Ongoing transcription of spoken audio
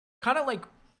kind of like,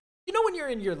 you know, when you're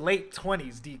in your late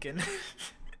 20s, Deacon,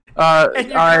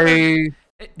 I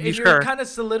and sure. you're kind of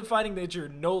solidifying that you're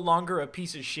no longer a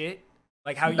piece of shit,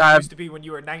 like how you used to be when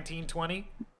you were 19, 20.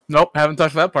 Nope, haven't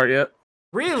touched that part yet.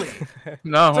 Really?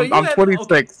 No, So I'm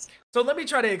 26. Okay. So let me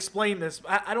try to explain this.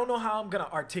 I don't know how I'm gonna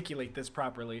articulate this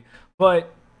properly,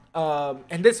 but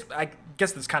and this, I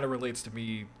guess this kind of relates to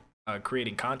me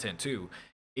creating content too.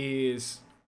 Is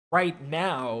right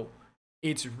now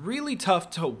it's really tough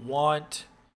to want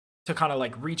to kind of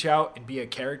like reach out and be a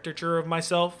caricature of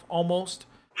myself almost.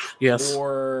 Yes.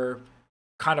 Or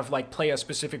kind of like play a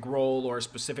specific role or a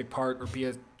specific part or be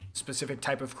a specific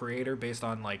type of creator based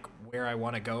on like where I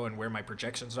want to go and where my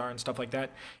projections are and stuff like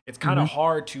that. It's kind of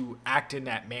hard to act in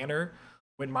that manner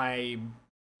when my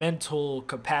mental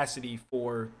capacity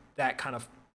for that kind of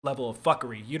level of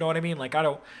fuckery, you know what I mean? Like I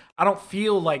don't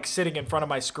feel like sitting in front of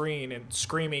my screen and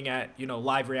screaming at, you know,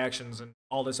 live reactions and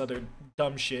all this other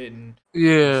dumb shit and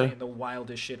saying the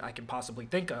wildest shit I can possibly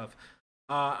think of.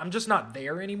 I'm just not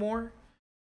there anymore.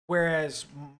 Whereas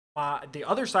the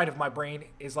other side of my brain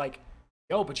is like,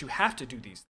 yo, but you have to do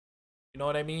these. You know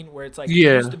what I mean? Where it's like you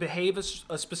used to behave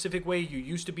a specific way. You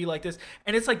used to be like this.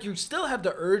 And it's like you still have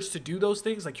the urge to do those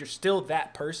things. Like you're still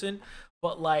that person.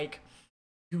 But like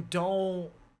you don't,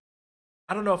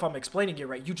 I don't know if I'm explaining it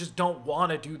right. You just don't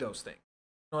want to do those things.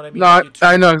 You know what I mean? No,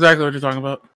 I know exactly what you're talking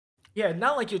about. Yeah,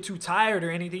 not like you're too tired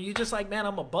or anything. You're just like, man,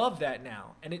 I'm above that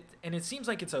now. And it seems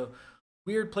like it's a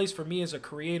weird place for me as a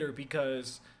creator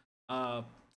because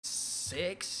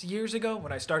 6 years ago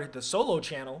when I started the solo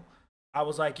channel, I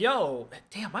was like, yo,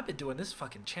 damn, I've been doing this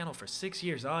fucking channel for 6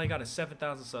 years. All I got is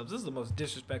 7,000 subs. This is the most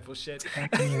disrespectful shit.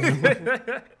 They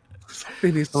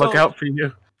need to look out for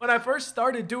you. When I first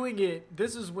started doing it,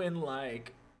 this is when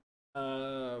like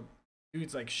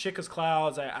dudes like Shika's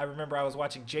Clouds. I remember I was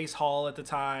watching Jace Hall at the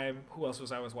time. Who else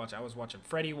was I watching? I was watching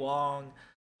Freddie Wong.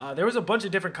 There was a bunch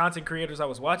of different content creators I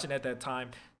was watching at that time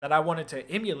that I wanted to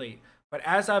emulate. But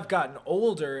as I've gotten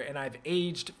older and I've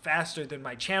aged faster than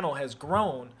my channel has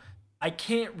grown, I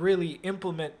can't really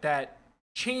implement that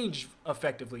change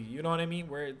effectively. You know what I mean?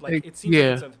 Where like it seems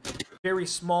like it's a very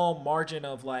small margin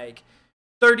of like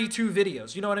 32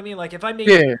 videos. You know what I mean? Like if I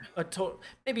made a total,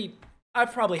 maybe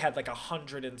I've probably had like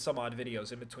 100 and some odd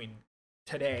videos in between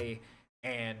today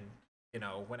and, you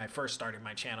know, when I first started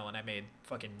my channel and I made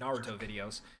fucking Naruto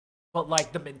videos. But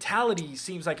like the mentality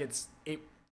seems like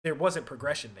there wasn't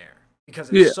progression there because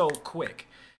it's so quick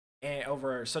and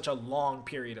over such a long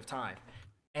period of time.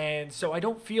 And so I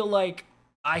don't feel like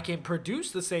I can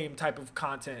produce the same type of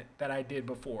content that I did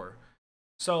before.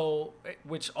 So,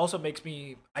 which also makes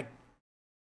me, I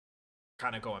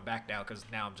kind of going back now because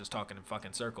now I'm just talking in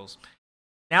fucking circles.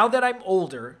 Now that I'm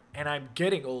older and I'm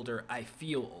getting older, I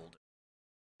feel older.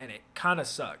 And it kind of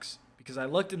sucks because I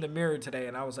looked in the mirror today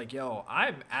and I was like, yo,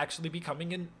 I'm actually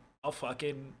becoming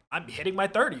I'm hitting my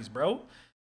 30s, bro.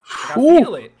 Like, I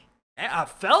feel it. I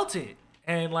felt it.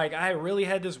 And like, I really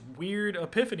had this weird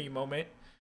epiphany moment.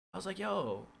 I was like,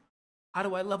 yo, how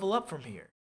do I level up from here?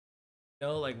 You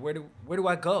know, like, where do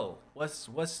I go? What's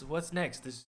next?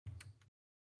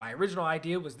 My original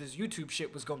idea was this YouTube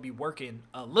shit was going to be working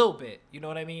a little bit. You know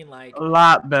what I mean? Like a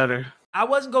lot better. I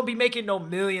wasn't going to be making no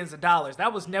millions of dollars.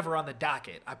 That was never on the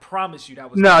docket. I promise you that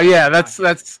was no, yeah, that's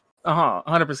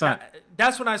 100%.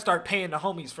 That's when I start paying the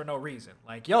homies for no reason.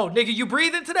 Like, yo, nigga, you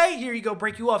breathing today? Here you go,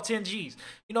 break you off 10 G's.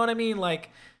 You know what I mean?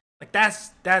 Like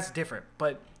that's different.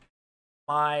 But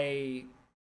my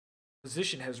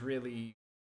position has really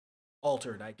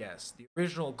altered, I guess. The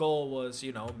original goal was,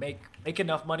 you know, make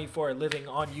enough money for a living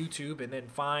on YouTube and then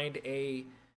find an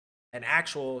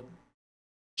actual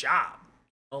job.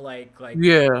 You know, like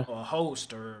a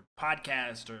host or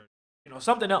podcast or, you know,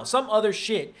 something else, some other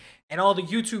shit, and all the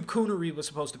YouTube coonery was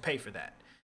supposed to pay for that.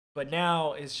 But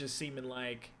now it's just seeming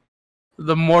like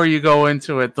the more you go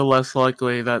into it, the less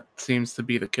likely that seems to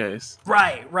be the case.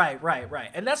 Right.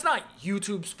 And that's not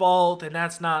YouTube's fault, and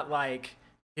that's not like,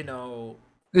 you know,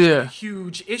 a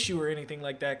huge issue or anything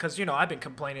like that. Because, you know, I've been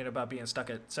complaining about being stuck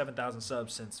at 7,000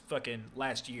 subs since fucking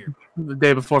last year. The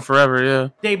day before forever, yeah.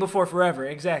 Day before forever,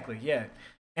 exactly, yeah.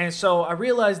 And so I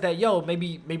realized that, yo,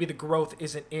 maybe the growth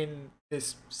isn't in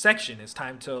this section. It's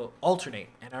time to alternate.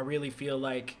 And I really feel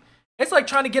like it's like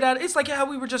trying to get out. It's like how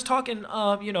we were just talking,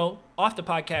 you know, off the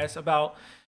podcast about,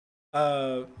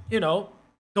 you know,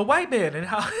 the white man and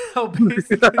how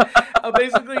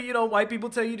basically, you know, white people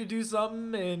tell you to do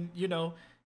something and, you know,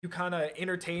 you kind of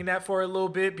entertain that for a little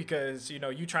bit because, you know,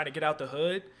 you trying to get out the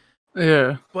hood.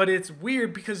 Yeah. But it's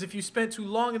weird because if you spend too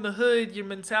long in the hood, your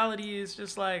mentality is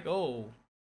just like, oh,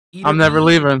 I'm never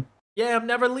leaving. Yeah, I'm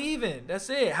never leaving. That's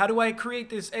it. How do I create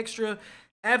this extra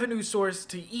avenue source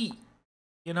to eat,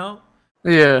 you know?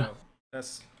 Yeah.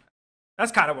 So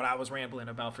that's kind of what I was rambling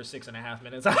about for 6.5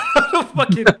 minutes. I don't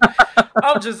fucking,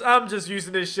 I'm just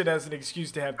using this shit as an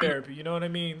excuse to have therapy. You know what I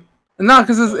mean? No,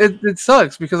 because it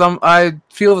sucks because I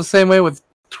feel the same way with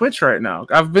Twitch right now.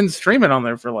 I've been streaming on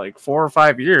there for like 4 or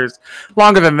 5 years,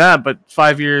 longer than that, but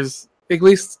 5 years at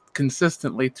least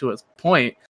consistently to a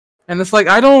point. And it's like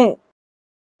I don't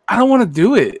want to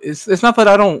do it. It's not that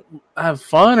I don't have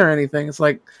fun or anything. It's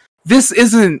like this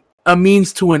isn't a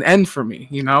means to an end for me,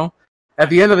 you know? At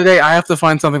the end of the day, I have to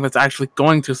find something that's actually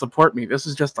going to support me. This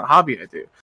is just a hobby I do.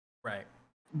 Right.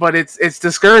 But it's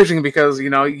discouraging because, you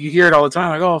know, you hear it all the time,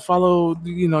 like, oh, follow,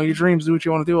 you know, your dreams, do what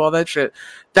you want to do, all that shit.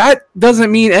 That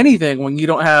doesn't mean anything when you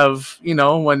don't have, you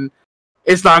know, when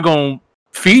it's not going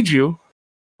to feed you.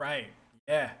 Right.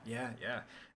 Yeah.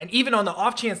 And even on the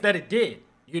off chance that it did,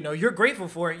 you know, you're grateful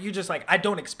for it. You're just like, I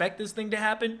don't expect this thing to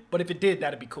happen, but if it did,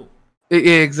 that'd be cool.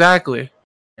 Exactly.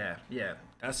 Yeah.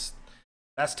 That's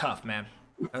tough, man.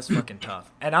 That's fucking tough.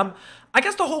 And I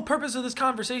guess the whole purpose of this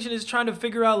conversation is trying to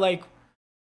figure out, like,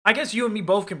 I guess you and me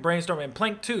both can brainstorm, and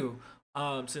Plank too,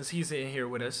 since he's in here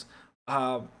with us.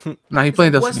 Nah, he's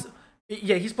playing Destiny.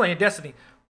 Yeah, he's playing Destiny.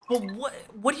 But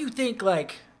what do you think,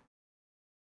 like,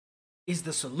 is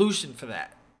the solution for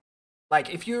that?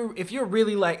 Like, if you're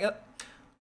really like,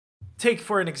 take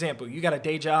for an example, you got a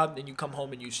day job, then you come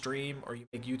home and you stream or you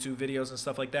make YouTube videos and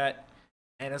stuff like that,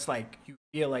 and it's like you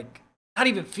feel like, not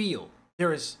even feel,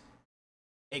 there is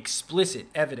explicit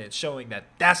evidence showing that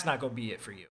that's not going to be it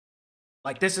for you.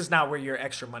 Like, this is not where your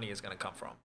extra money is going to come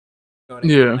from. You know what I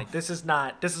mean? Yeah. Like, this is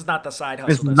not the side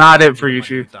hustle. It's not it for you,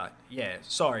 Chief. Yeah,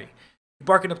 sorry. You're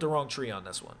barking up the wrong tree on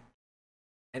this one.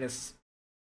 And it's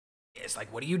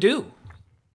like, what do you do?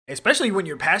 Especially when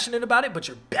you're passionate about it, but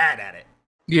you're bad at it.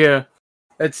 Yeah.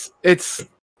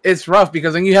 It's rough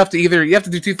because then you have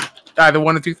to do either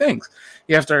one of two things.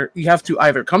 You have to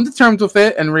either come to terms with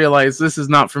it and realize this is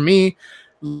not for me,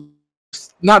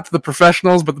 not to the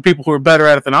professionals, but the people who are better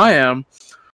at it than I am,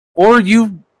 or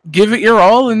you give it your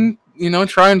all and, you know,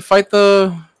 try and fight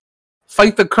the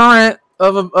current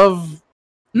of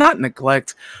not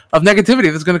neglect, of negativity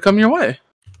that's going to come your way.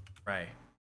 Right.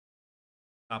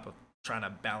 Top of trying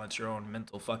to balance your own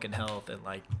mental fucking health and,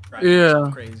 like, driving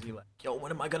yourself crazy. Like, yo,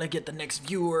 when am I going to get the next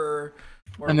viewer?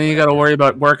 And then you got to worry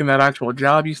about working that actual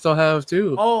job you still have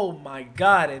too. Oh my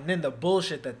God. And then the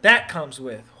bullshit that comes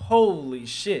with. Holy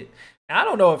shit. And I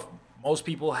don't know if most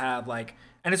people have, like,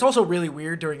 and it's also really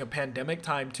weird during a pandemic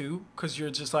time too, because you're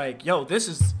just like, yo,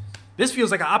 this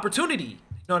feels like an opportunity. You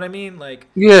know what I mean? Like,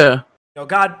 yeah, you know,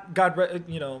 God,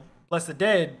 you know, bless the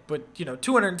dead, but, you know,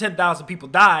 210,000 people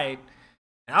died,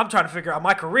 and I'm trying to figure out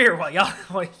my career while y'all,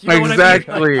 like, you know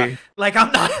exactly. What I mean? Like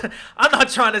I'm not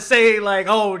trying to say, like,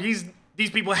 oh, these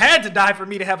people had to die for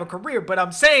me to have a career, but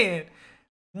I'm saying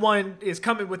one is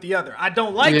coming with the other. I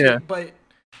don't like it, but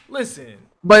listen.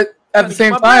 But at the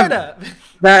same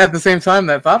time,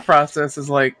 that thought process is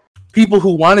like people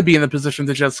who want to be in the position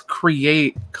to just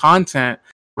create content.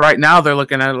 Right now, they're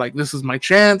looking at it like, this is my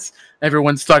chance.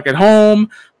 Everyone's stuck at home,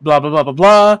 blah, blah, blah, blah,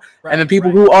 blah. Right, and then people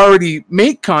who already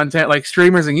make content, like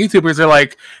streamers and YouTubers, are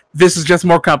like, this is just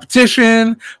more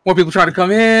competition, more people trying to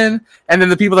come in. And then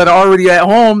the people that are already at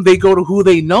home, they go to who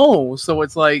they know. So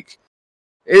it's like,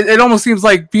 it almost seems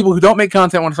like people who don't make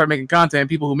content want to start making content.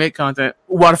 People who make content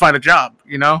want to find a job,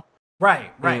 you know?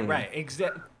 Right.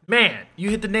 Exactly. Man, you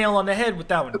hit the nail on the head with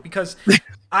that one. Because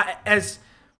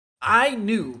I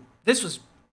knew this was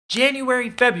January,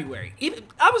 February.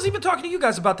 I was even talking to you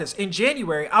guys about this. In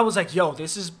January, I was like, yo,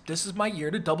 this is my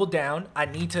year to double down. I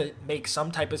need to make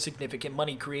some type of significant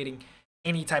money creating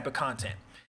any type of content.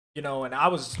 You know, and I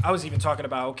was even talking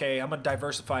about, okay, I'm going to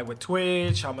diversify with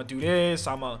Twitch. I'm going to do this.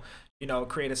 I'm going to, you know,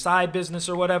 create a side business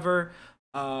or whatever.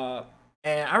 And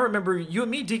I remember you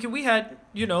and me, Deacon, we had,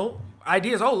 you know,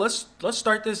 ideas. Oh, let's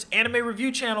start this anime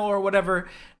review channel or whatever.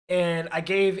 And I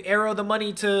gave Arrow the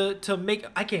money to make.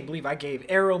 I can't believe I gave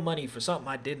Arrow money for something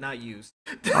I did not use.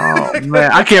 Oh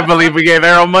man, I can't believe we gave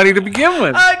Arrow money to begin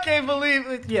with. I can't believe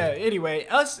it. Yeah. Anyway,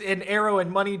 us and Arrow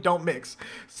and money don't mix.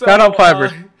 So, shout out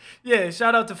Fiverr. Yeah,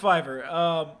 shout out to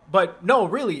Fiverr. But no,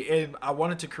 really, and I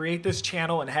wanted to create this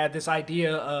channel and had this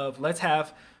idea of let's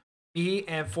have me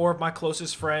and 4 of my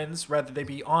closest friends, whether they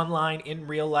be online, in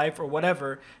real life, or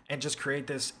whatever, and just create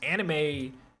this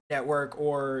anime network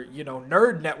or, you know,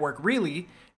 nerd network, really,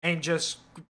 and just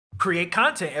create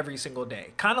content every single day.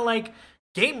 Kind of like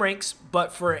Game Ranks,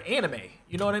 but for anime.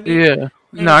 You know what I mean? Yeah.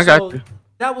 No, I got you.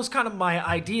 That was kind of my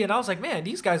idea, and I was like, man,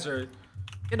 these guys are,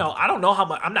 you know, I don't know how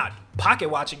much, I'm not pocket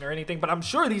watching or anything, but I'm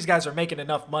sure these guys are making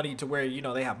enough money to where, you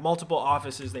know, they have multiple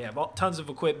offices, they have tons of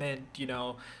equipment, you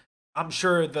know, I'm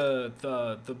sure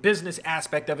the business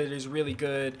aspect of it is really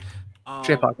good.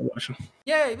 Pocket watching.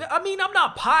 Yeah, I mean, I'm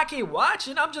not pocket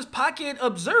watching. I'm just pocket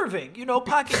observing. You know,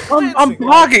 pocket I'm glancing.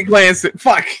 pocket glancing.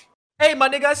 Fuck. Hey, my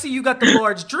nigga, I see you got the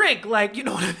large drink. Like, you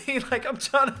know what I mean? Like, I'm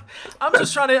trying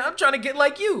to get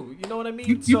like you. You know what I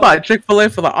mean? You buy Chick-fil-A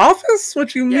for the office?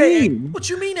 What you mean? What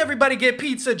you mean? Everybody get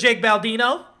pizza, Jake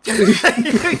Baldino?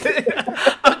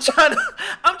 I'm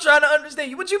trying to understand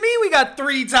you. What you mean? We got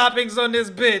 3 toppings on this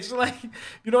bitch? Like,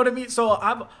 you know what I mean?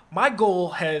 So my goal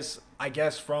has, I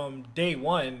guess, from day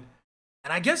one,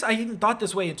 and I guess I even thought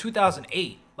this way in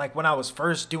 2008. Like when I was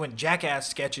first doing Jackass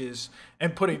sketches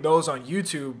and putting those on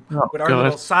YouTube with our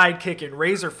little sidekick and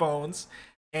Razor phones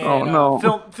and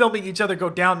filming each other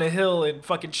go down the hill in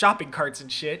fucking shopping carts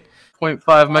and shit. 0.5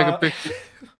 megapixel.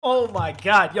 Oh my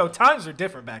God. Yo, times are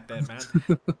different back then, man.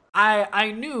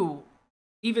 I knew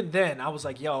even then, I was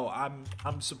like, yo,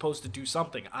 I'm supposed to do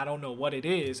something. I don't know what it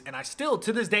is. And I still,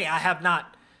 to this day, I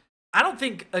don't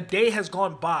think a day has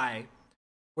gone by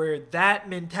where that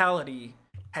mentality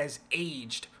has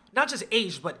aged, not just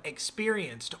aged, but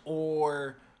experienced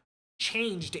or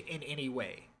changed in any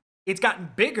way. It's gotten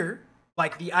bigger,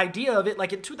 like the idea of it.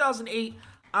 Like in 2008,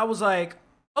 I was like,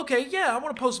 okay, yeah, I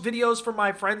want to post videos for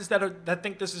my friends that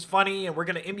think this is funny, and we're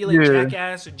gonna emulate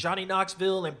Jackass and Johnny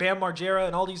Knoxville and Bam Margera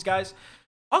and all these guys.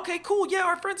 Okay, cool, yeah,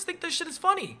 our friends think this shit is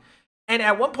funny. And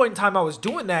at one point in time, I was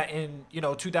doing that in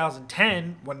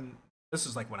 2010 when this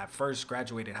is like when I first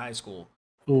graduated high school.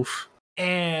 Oof.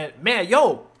 And man,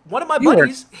 yo, one of my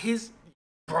buddies,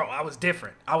 I was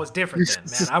different. Then,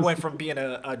 man. I went from being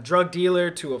a drug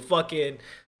dealer to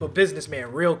a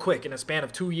businessman real quick in a span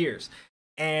of 2 years.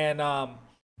 And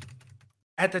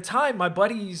at the time, my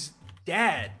buddy's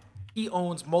dad, he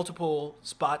owns multiple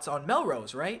spots on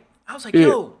Melrose, right? I was like,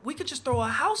 yo, we could just throw a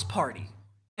house party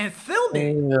and film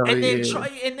it, and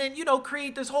then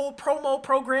create this whole promo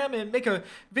program and make a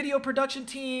video production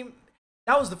team.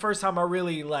 That was the first time I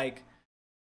really like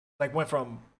went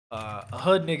from a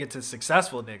hood nigga to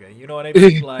successful nigga. You know what I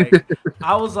mean? Like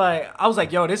I was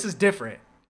like, yo, this is different.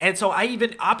 And so I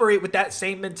even operate with that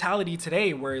same mentality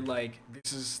today, where like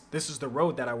this is the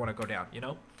road that I want to go down. You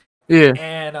know? Yeah.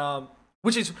 And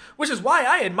which is why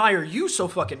I admire you so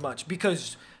fucking much,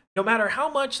 because no matter how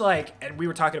much and we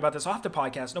were talking about this off the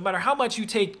podcast, no matter how much you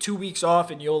take 2 weeks off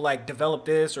and you'll like develop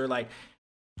this or like,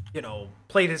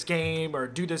 play this game or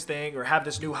do this thing or have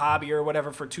this new hobby or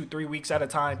whatever for 2-3 weeks at a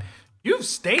time, you've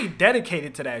stayed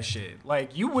dedicated to that shit.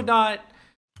 Like you would not,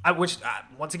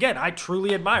 once again, I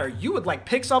truly admire. You would like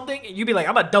pick something and you'd be like,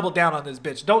 I'm gonna double down on this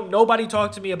bitch. Don't nobody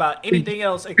talk to me about anything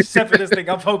else except for this thing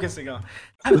I'm focusing on.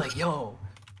 I'm like, yo,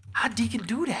 how Deacon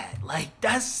do that? Like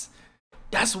that's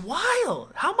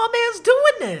wild. How my man's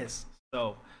doing this?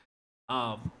 So,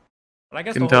 but I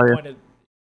guess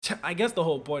the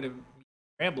whole point of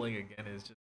rambling again is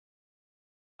just,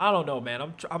 I don't know,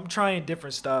 man. I'm trying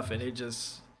different stuff, and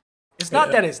it's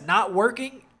not that it's not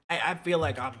working. I feel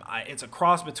like it's a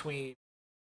cross between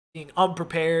being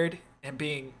unprepared and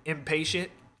being impatient,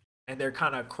 and they're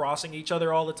kind of crossing each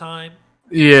other all the time.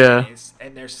 Yeah.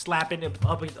 And they're slapping them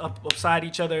up upside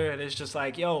each other, and it's just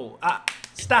like, yo,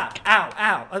 stop,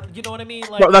 ow. You know what I mean?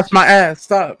 Like, bro, that's my ass.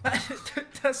 Stop.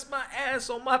 That's my ass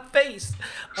on my face.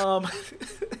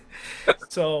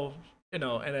 So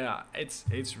and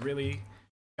it's really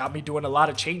got me doing a lot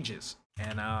of changes,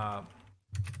 and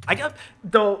I got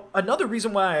another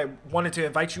reason why I wanted to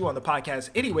invite you on the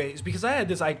podcast anyway is because I had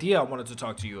this idea I wanted to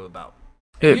talk to you about.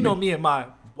 You know me and my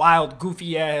wild,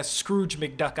 goofy ass Scrooge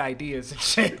McDuck ideas and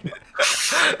shit.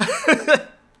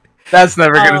 That's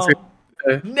never gonna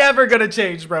change. Never gonna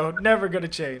change, bro. Never gonna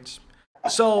change.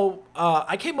 So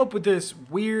I came up with this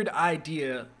weird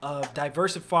idea of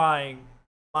diversifying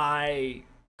my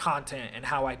content and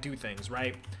how I do things,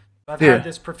 right? I've had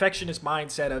this perfectionist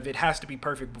mindset of it has to be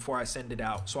perfect before I send it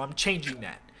out. So I'm changing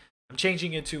that. I'm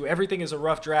changing it to everything is a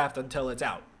rough draft until it's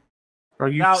out.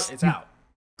 It's out.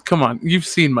 Come on, you've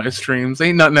seen my streams.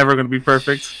 Ain't nothing ever gonna be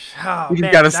perfect. Oh, you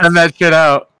gotta send that shit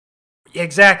out.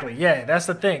 Exactly. Yeah, that's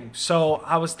the thing. So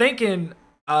I was thinking,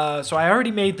 so I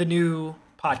already made the new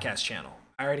podcast channel.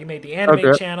 I already made the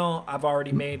anime channel. I've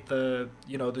already made the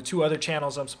 2 other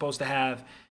channels I'm supposed to have,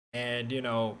 and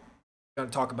gonna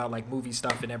talk about like movie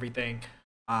stuff and everything.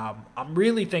 I'm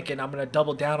really thinking I'm gonna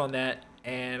double down on that,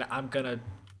 and I'm gonna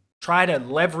try to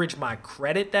leverage my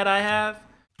credit that I have,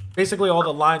 basically all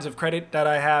the lines of credit that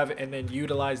I have, and then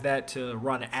utilize that to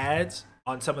run ads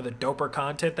on some of the doper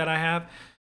content that I have,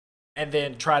 and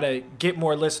then try to get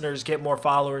more listeners, get more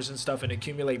followers and stuff, and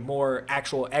accumulate more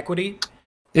actual equity.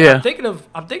 Yeah,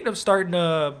 I'm thinking of starting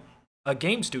a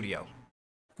game studio.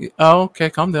 Oh, okay,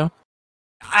 calm down.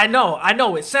 I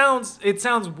know. It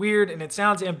sounds weird and it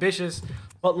sounds ambitious,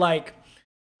 but like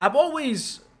I've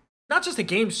always not just a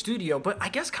game studio, but I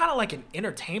guess kind of like an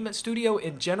entertainment studio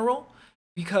in general,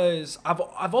 because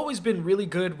I've always been really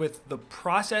good with the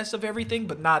process of everything,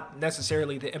 but not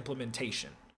necessarily the implementation.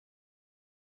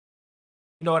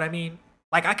 You know what I mean?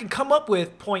 Like I can come up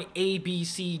with point A, B,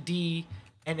 C, D,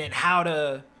 and then how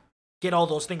to get all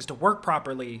those things to work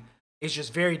properly. It's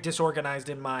just very disorganized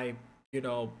in my,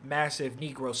 massive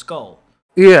Negro skull.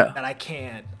 Yeah. That I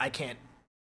can't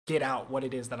get out what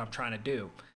it is that I'm trying to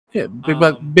do. Yeah,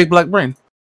 big black brain.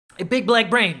 A big black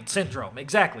brain syndrome,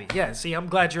 exactly. Yeah, see, I'm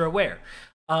glad you're aware.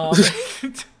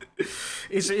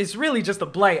 It's really just a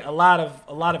blight a lot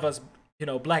of us,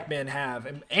 black men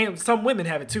have, and some women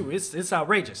have it too. It's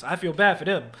outrageous. I feel bad for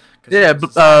them. Yeah,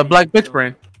 black bitch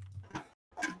brain.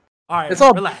 All right,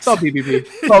 relax. It's all BBB.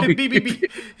 It's all BBB.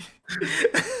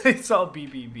 It's all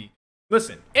BBB.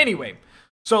 Listen, anyway,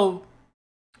 so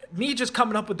me just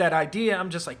coming up with that idea, I'm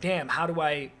just like, damn, how do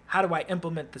I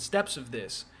implement the steps of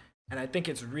this? And I think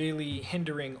it's really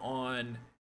hindering on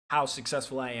how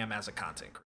successful I am as a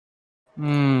content creator.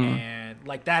 And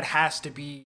like that has to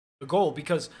be the goal,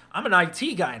 because I'm an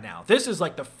IT guy now. This is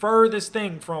like the furthest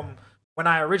thing from when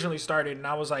I originally started, and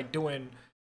I was like doing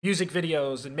music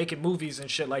videos and making movies and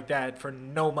shit like that for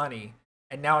no money.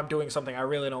 And now I'm doing something I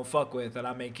really don't fuck with, and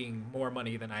I'm making more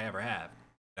money than I ever have.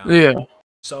 Yeah.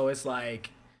 So it's like,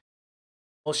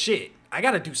 well, shit, I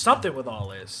got to do something with all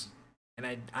this.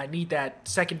 And I need that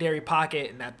secondary pocket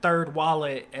and that third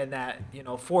wallet and that,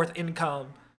 fourth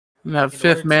income. And that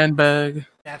fifth man bag.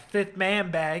 That fifth man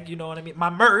bag, you know what I mean?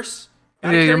 My merce.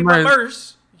 Yeah, your my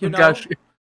merce. Got you.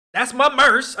 That's my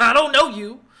merce. I don't know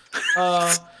you.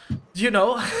 I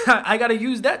got to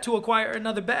use that to acquire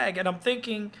another bag. And I'm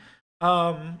thinking,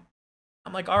 I'm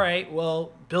like, all right,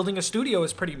 well, building a studio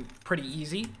is pretty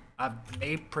easy. I've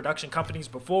made production companies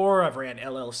before. I've ran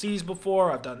LLCs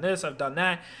before. I've done this. I've done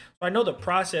that. So I know the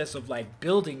process of like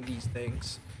building these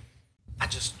things. I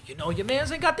just, your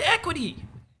man's ain't got the equity.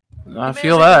 I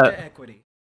feel that. The equity.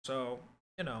 So,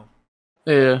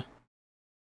 Yeah.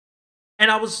 And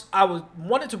I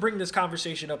wanted to bring this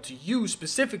conversation up to you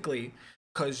specifically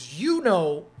because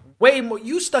way more.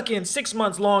 You stuck in 6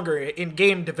 months longer in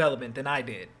game development than I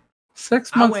did.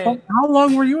 6 months? How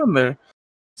long were you in there?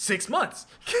 6 months.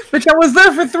 Bitch, I was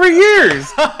there for 3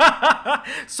 years.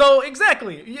 So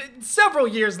exactly, several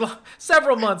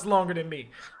months longer than me.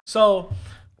 So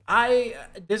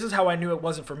this is how I knew it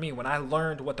wasn't for me, when I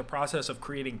learned what the process of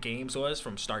creating games was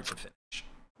from start to finish.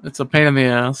 It's a pain in the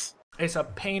ass. It's a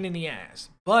pain in the ass.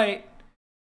 But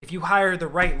if you hire the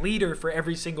right leader for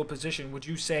every single position, would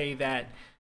you say that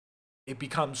it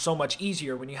becomes so much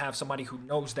easier when you have somebody who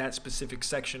knows that specific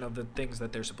section of the things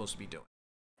that they're supposed to be doing?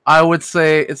 I would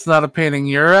say it's not a pain in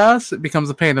your ass, it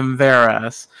becomes a pain in their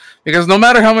ass. Because no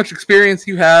matter how much experience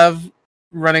you have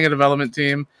running a development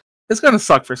team, it's going to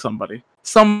suck for somebody.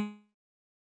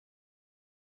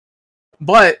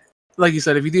 But like you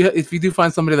said, if you do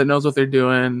find somebody that knows what they're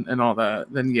doing and all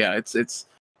that, then yeah, it's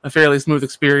a fairly smooth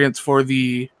experience for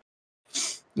the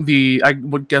I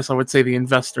would say the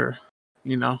investor,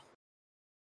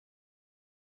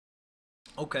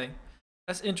 Okay.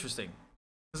 That's interesting.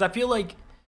 Because I feel like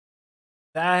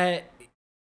that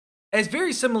is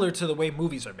very similar to the way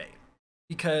movies are made.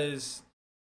 Because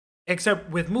except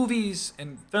with movies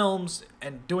and films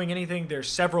and doing anything, there's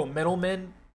several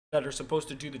middlemen that are supposed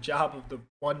to do the job of the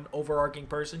one overarching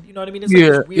person. You know what I mean? It's like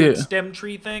this weird stem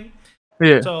tree thing.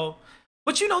 Yeah. So,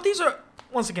 but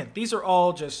these are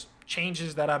all just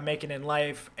changes that I'm making in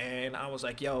life. And I was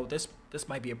like, yo, this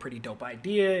might be a pretty dope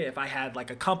idea. If I had like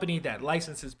a company that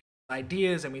licenses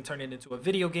ideas and we turn it into a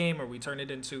video game, or we turn it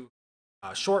into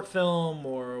a short film,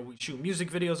 or we shoot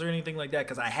music videos or anything like that.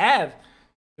 Because I have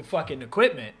the fucking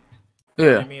equipment. Yeah.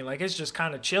 You know what I mean, like, it's just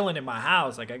kind of chilling in my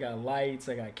house. Like, I got lights,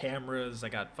 I got cameras, I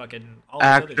got fucking all this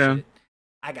other shit.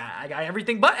 I got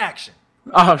everything but action.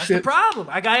 Oh, That's shit. the problem.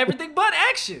 I got everything but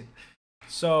action.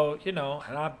 So, and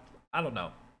I don't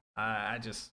know. I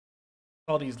just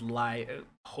all these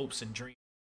hopes and dreams,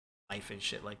 life and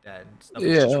shit like that, and stuff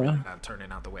is just really not turning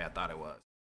out the way I thought it was.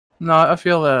 No, I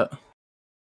feel that.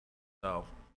 So,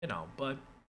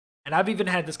 and I've even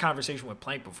had this conversation with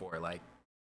Plank before. Like,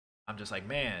 I'm just like,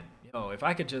 man, if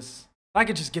I could just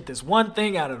get this one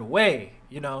thing out of the way,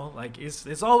 like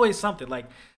it's always something. Like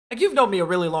you've known me a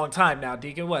really long time now,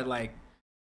 Deacon. What, like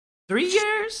 3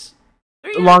 years?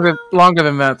 3 years longer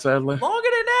than that, sadly. Longer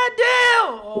than that,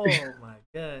 damn! Oh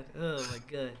my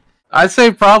god. I'd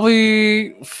say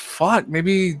probably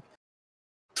maybe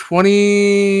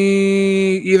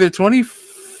either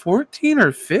 2014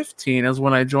 or 15 is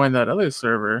when I joined that other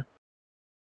server.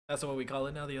 That's what we call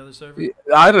it now, the other server?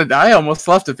 I almost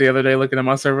left it the other day looking at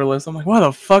my server list. I'm like, why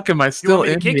the fuck am I still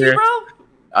in here?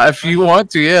 Bro? If you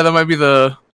want to, yeah, that might be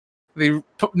the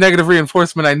negative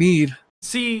reinforcement I need.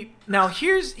 See, now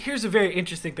here's a very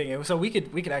interesting thing. So we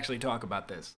could actually talk about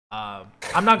this.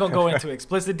 I'm not gonna go into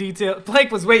explicit detail. Blake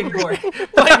was waiting for it.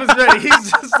 Blake was ready.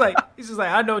 He's just like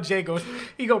I know Jay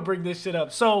he gonna bring this shit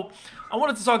up. So I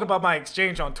wanted to talk about my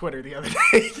exchange on Twitter the other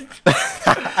day.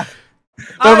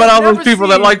 What about all those people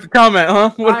that like to comment,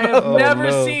 huh? I have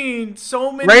never seen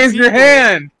so many Raise your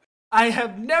hand! I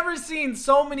have never seen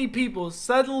so many people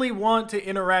suddenly want to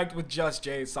interact with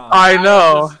JustJaySama. I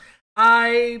know.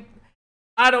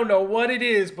 I don't know what it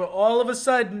is, but all of a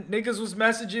sudden, niggas was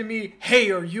messaging me,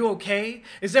 hey, are you okay?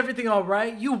 Is everything all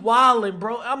right? You wildin',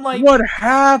 bro. I'm like, what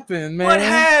happened, man? What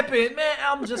happened, man?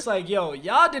 I'm just like, yo,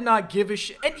 y'all did not give a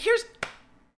shit. And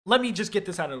let me just get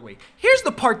this out of the way. Here's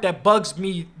the part that bugs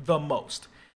me the most.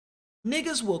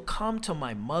 Niggas will come to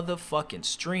my motherfucking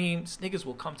streams. Niggas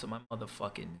will come to my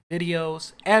motherfucking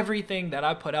videos. Everything that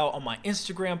I put out on my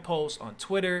Instagram posts, on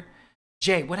Twitter.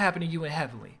 Jay, what happened to you in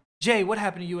Heavenly? Jay, what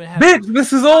happened to you in Heavenly? Bitch,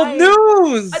 this is old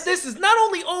news! This is not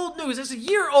only old news. It's a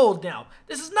year old now.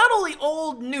 This is not only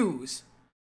old news,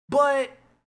 but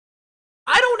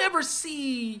I don't ever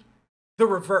see the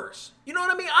reverse. You know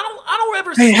what I mean? I don't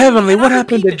ever see. Hey, Heavenly, what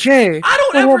happened to Jay? I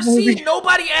don't ever see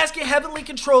nobody asking Heavenly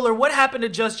Controller, what happened to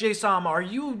JustJaySama? Are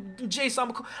you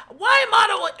JaySama? Why am I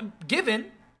the one?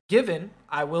 Given,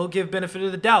 I will give benefit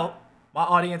of the doubt, my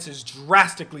audience is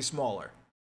drastically smaller.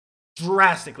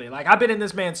 Drastically. Like, I've been in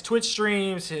this man's Twitch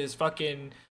streams, his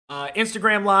fucking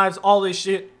Instagram lives, all this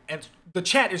shit, and the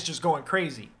chat is just going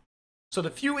crazy. So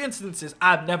the few instances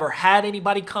I've never had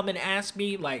anybody come and ask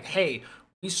me, like, hey,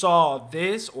 we saw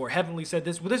this, or Heavenly said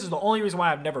this. Well, this is the only reason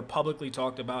why I've never publicly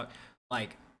talked about,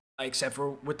 like except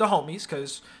for with the homies,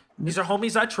 because these are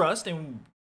homies I trust, and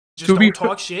just don't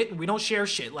talk shit, and we don't share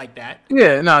shit like that.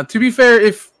 Yeah, no, to be fair,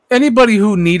 if anybody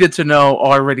who needed to know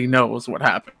already knows what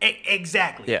happened.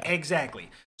 Exactly, yeah.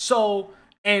 Exactly. So,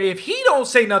 and if he don't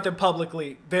say nothing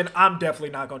publicly, then I'm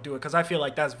definitely not going to do it, because I feel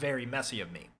like that's very messy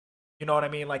of me. You know what I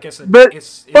mean? Like, it's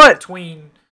between...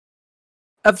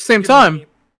 At the same time,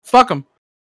 fuck him.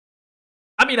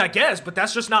 I mean, I guess, but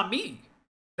that's just not me.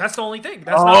 That's the only thing.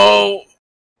 That's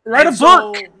write a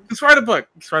book. Just write a book.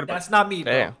 That's not me,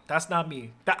 bro. Damn. That's not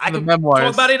me. I can memoirs.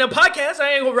 Talk about it in a podcast.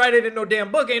 I ain't gonna write it in no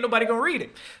damn book. Ain't nobody gonna read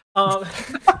it.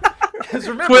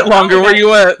 Remember, quit longer. Where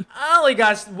you at? I only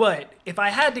got what? If I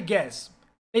had to guess,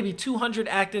 maybe 200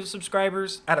 active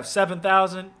subscribers out of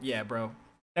 7,000. Yeah, bro.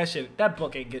 That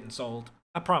book ain't getting sold.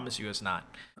 I promise you, it's not.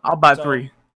 I'll buy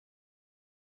 3.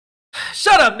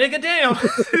 Shut up, nigga, damn.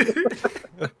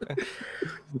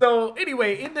 So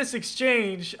anyway, in this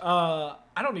exchange, I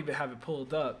don't even have it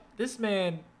pulled up. This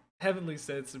man Heavenly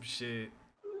said some shit.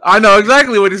 I know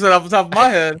exactly what he said off the top of my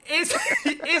head.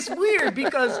 It's weird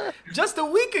because just a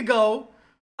week ago,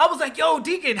 I was like, yo,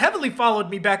 Deacon, Heavenly followed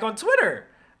me back on Twitter.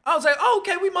 I was like, oh,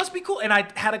 okay, we must be cool. And I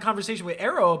had a conversation with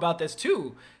Arrow about this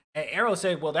too. And Arrow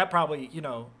said, well, that probably,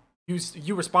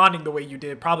 you responding the way you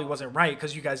did probably wasn't right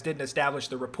because you guys didn't establish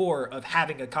the rapport of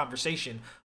having a conversation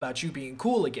about you being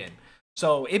cool again.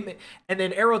 So and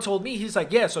then Arrow told me, he's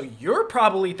like, yeah, so you're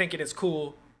probably thinking it's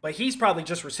cool, but he's probably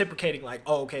just reciprocating like,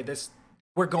 oh, okay,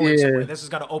 we're going somewhere. This is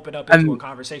going to open up into a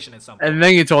conversation at some point. And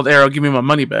then you told Arrow, give me my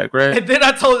money back, right? And then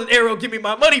I told Arrow, give me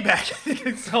my money back.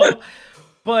 So,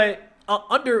 but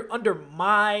under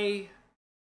my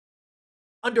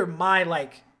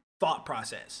like thought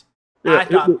process, I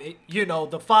thought,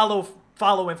 the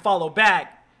follow and follow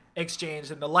back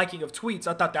exchange and the liking of tweets,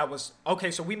 I thought that was, okay,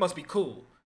 so we must be cool.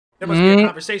 There must be a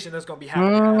conversation that's going to be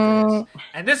happening after this.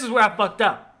 And this is where I fucked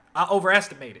up. I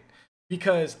overestimated.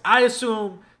 Because I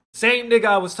assume the same nigga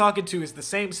I was talking to is the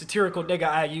same satirical nigga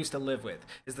I used to live with.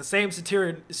 Is the same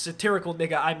satirical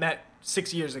nigga I met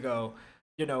 6 years ago,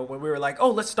 when we were like,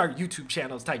 oh, let's start YouTube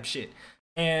channels type shit.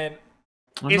 And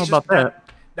I don't know about that.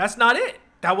 That's not it.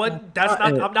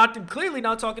 I'm clearly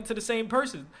not talking to the same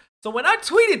person. So when I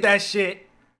tweeted that shit,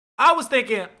 I was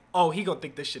thinking, oh, he gonna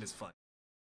think this shit is funny.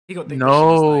 He gonna think this shit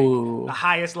is like the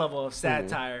highest level of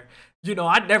satire.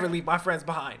 I'd never leave my friends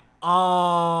behind.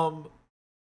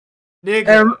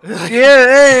 Nigga.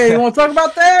 Hey, you wanna talk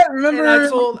about that?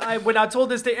 Remember? And when I told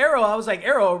this to Arrow, I was like,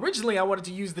 Arrow, originally I wanted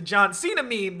to use the John Cena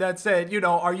meme that said,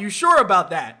 are you sure about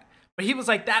that? But he was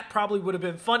like, that probably would have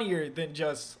been funnier than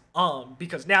just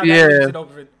because now that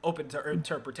leaves it open to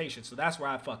interpretation. So that's where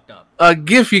I fucked up. A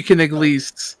GIF, you can at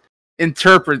least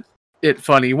interpret it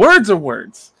funny. Words are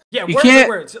words. Yeah, words are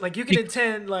words. Like you can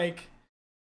intend like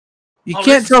you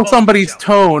can't tell somebody's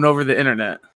tone over the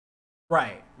internet.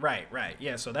 Right. Right.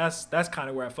 Yeah, so that's kind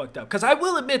of where I fucked up. Because I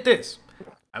will admit this.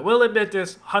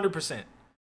 100%.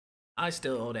 I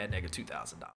still owe that nigga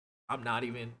 $2,000. I'm not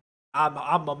even.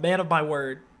 I'm a man of my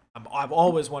word. I've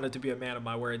always wanted to be a man of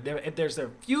my word. There's a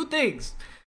few things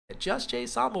that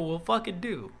JustJaySama will fucking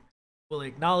do. Will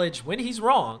acknowledge when he's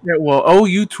wrong. It will owe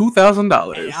you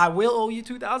 $2,000. I will owe you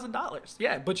 $2,000.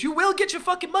 Yeah, but you will get your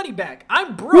fucking money back.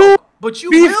 I'm broke, but you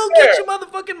will get your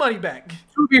motherfucking money back.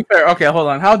 To be fair, okay, hold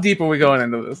on. How deep are we going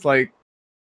into this? Like,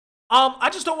 I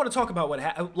just don't want to talk about what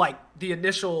happened. Like the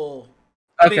initial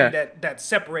thing that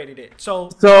separated it. So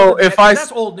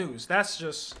that's old news. That's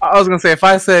just. I was gonna say, if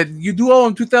I said you do owe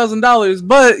him $2,000,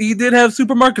 but he did have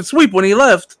supermarket sweep when he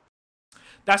left,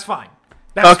 that's fine.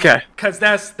 Okay. Because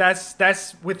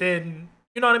that's within,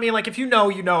 you know what I mean? Like, if you know,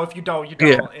 you know. If you don't, you don't.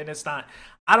 Yeah. And it's not.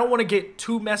 I don't want to get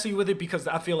too messy with it because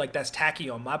I feel like that's tacky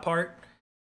on my part.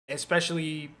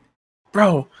 Especially.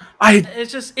 Bro, it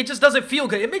just doesn't feel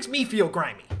good. It makes me feel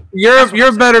grimy. You're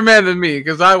a better man than me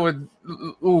because I would.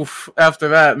 Oof. After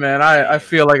that, man, I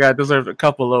feel like I deserved a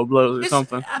couple low blows or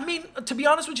something. I mean, to be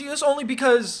honest with you, it's only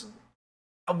because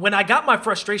when I got my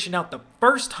frustration out the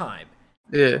first time.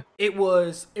 Yeah, it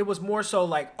was more so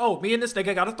like, oh, me and this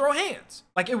nigga gotta throw hands.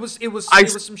 Like it was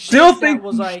some shit that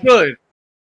was like. Good.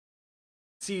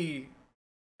 See,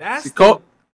 that's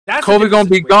Kobe gonna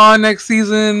be gone next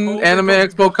season. Kobe Anime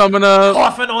Expo coming up.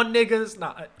 Coughing on niggas.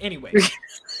 Nah. Anyway,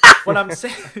 what I'm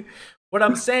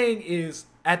saying is,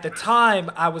 at the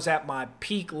time, I was at my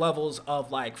peak levels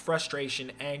of like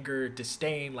frustration, anger,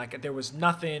 disdain. Like there was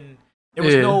nothing.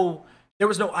 There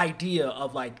was no idea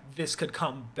of like this could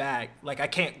come back. Like I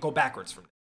can't go backwards from it.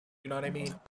 You know what I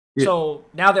mean? Yeah. So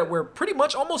now that we're pretty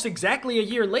much almost exactly a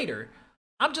year later,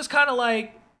 I'm just kind of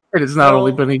like. It has not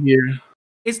only been a year.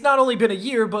 It's not only been a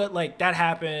year, but like that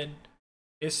happened.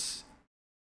 It's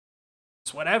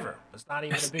whatever. It's not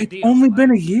even a big deal. It's only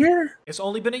been a year? It's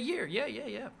only been a year.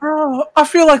 Yeah. Bro, I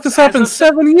feel like this happened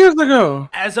 7 years ago.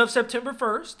 As of September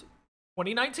 1st,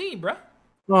 2019, bro.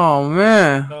 Oh,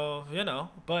 man. So,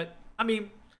 but. I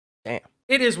mean, damn.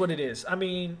 It is what it is. I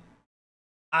mean,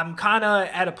 I'm kind of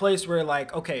at a place where,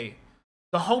 like, okay,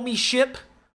 the homie ship,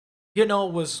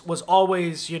 was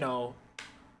always, for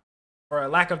a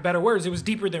lack of better words, it was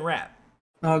deeper than rap.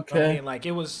 Okay. You know I mean, like,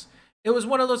 it was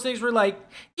one of those things where, like,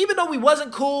 even though we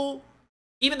wasn't cool,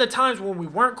 even the times when we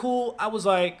weren't cool, I was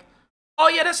like, oh,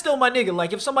 yeah, that's still my nigga.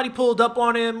 Like, if somebody pulled up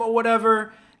on him or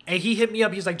whatever, and he hit me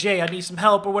up, he's like, Jay, I need some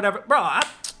help or whatever. Bro,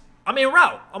 I'm en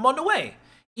route. I'm on the way.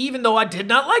 Even though I did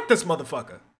not like this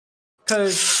motherfucker.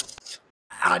 Because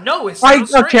I know it sounds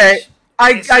strange. Okay,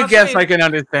 I guess strange. I can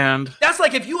understand. That's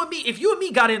like if you and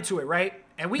me got into it, right?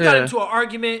 And we got into an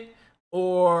argument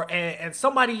and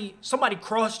somebody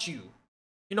crossed you.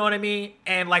 You know what I mean?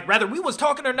 And like whether we was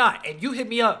talking or not, and you hit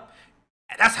me up,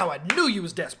 that's how I knew you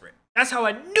was desperate. That's how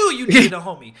I knew you needed a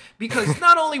homie. Because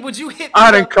not only would you hit me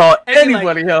I didn't call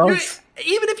anybody else.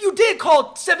 Even if you did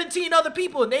call 17 other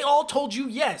people and they all told you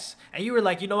yes, and you were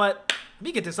like, you know what? Let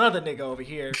me get this other nigga over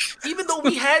here. Even though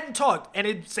we hadn't talked and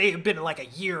it'd been like a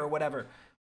year or whatever,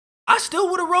 I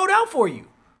still would have rode out for you.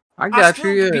 I got you,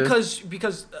 yeah.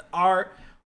 Because our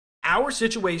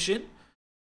situation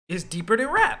is deeper than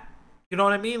rap. You know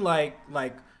what I mean? Like,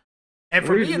 and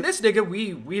for me and this nigga,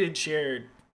 we didn't share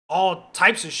all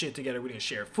types of shit together. We didn't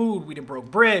share food. We didn't broke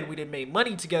bread. We didn't make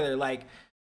money together. Like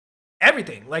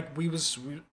everything. Like we was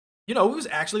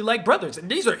actually like brothers. And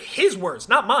these are his words,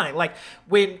 not mine. Like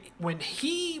when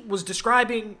he was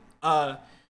describing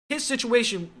his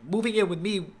situation moving in with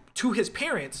me to his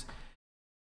parents,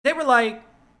 they were like,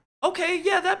 okay,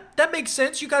 yeah, that makes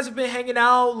sense. You guys have been hanging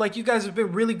out. Like you guys have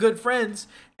been really good friends.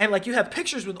 And like you have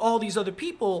pictures with all these other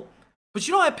people, but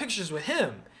you don't have pictures with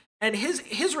him. And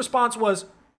his response was,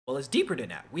 well, it's deeper than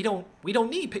that. We don't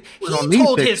need He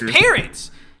told his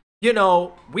parents, we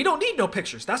don't need no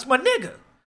pictures. That's my nigga.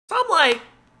 So I'm like,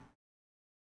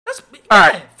 that's all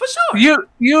right, for sure.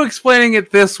 You explaining it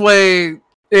this way,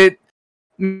 it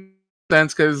makes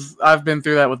sense because I've been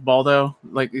through that with Baldo.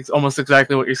 Like it's almost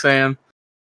exactly what you're saying.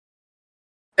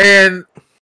 And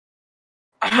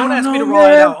don't ask me to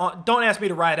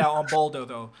ride out on Baldo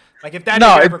though. Like if that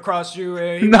nigga ever crossed you,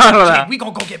 no. We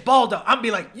gonna go get Baldo. I'm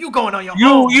be like, you going on your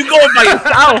own. You going by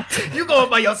yourself. You going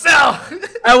by yourself.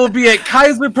 I will be at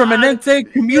Kaiser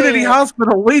Permanente Community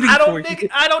Hospital waiting for you.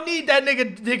 I don't need that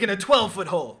nigga digging a 12-foot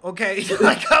hole. Okay,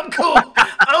 like I'm cool.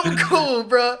 I'm cool,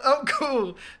 bro. I'm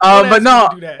cool. But no,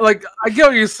 like I get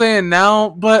what you're saying now,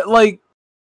 but like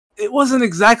it wasn't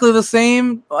exactly the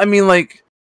same. I mean, like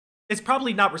it's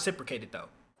probably not reciprocated though.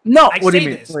 No, what do you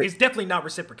mean? It's definitely not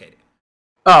reciprocated.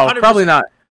 Oh, probably not.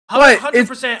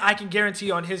 100%. I can guarantee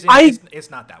on his end,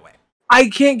 it's not that way. I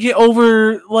can't get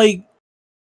over, like,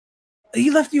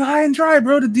 he left you high and dry,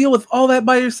 bro, to deal with all that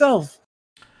by yourself.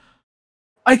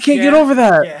 I can't get over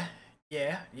that.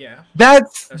 Yeah.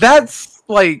 That's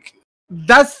like,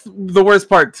 that's the worst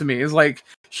part to me. Is like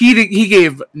he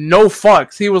gave no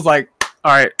fucks. He was like,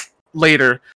 all right,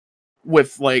 later,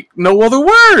 with like no other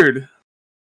word.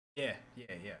 Yeah.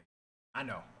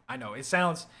 I know. It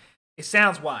sounds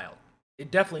wild. It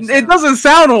definitely sounds, it doesn't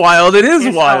sound wild. It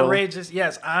is wild. Outrageous.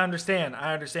 Yes, I understand.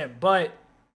 But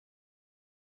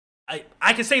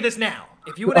I can say this now.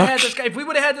 If you would have had this, if we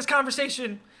would have had this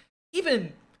conversation,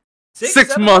 even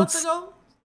 6 months ago,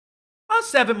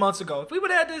 7 months ago, if we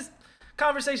would have had this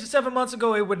conversation 7 months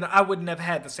ago, I wouldn't have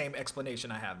had the same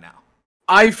explanation I have now.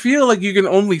 I feel like you can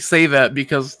only say that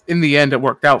because in the end it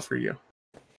worked out for you.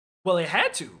 Well, it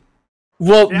had to.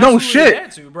 Well, no shit. It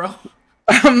had to, bro.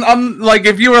 I'm like,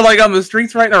 if you were like on the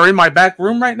streets right now or in my back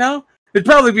room right now, it'd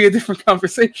probably be a different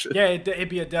conversation. Yeah, it'd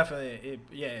be a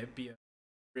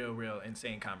real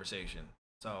insane conversation.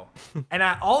 So, and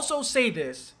I also say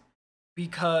this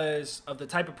because of the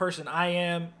type of person I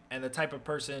am and the type of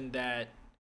person that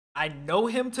I know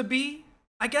him to be.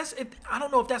 I guess I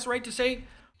don't know if that's right to say,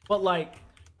 but like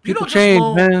you don't just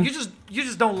loan, man. You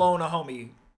just don't loan a homie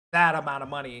that amount of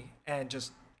money and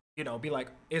just, you know, be like,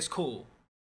 it's cool.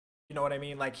 You know what I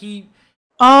mean? Like even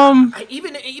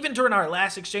during our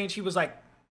last exchange, he was like,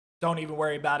 don't even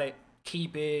worry about it,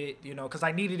 keep it, you know, because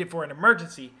I needed it for an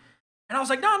emergency. And I was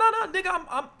like, no, nigga,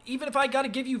 I'm even if I got to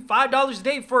give you $5 a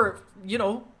day for, you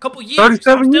know, a couple years.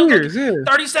 37 years, yeah.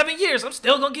 37 years. I'm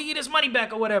still going to give you this money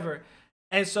back or whatever.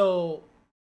 And so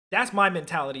that's my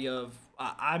mentality of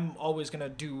I'm always going to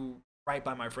do right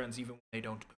by my friends even when they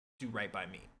don't do right by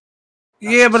me.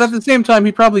 Yeah, but at the same time,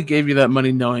 he probably gave you that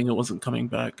money knowing it wasn't coming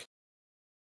back.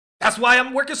 That's why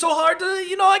I'm working so hard to,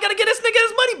 you know, I got to get this nigga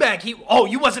his money back. You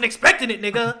wasn't expecting it,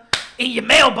 nigga. In your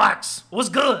mailbox. What's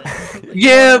good?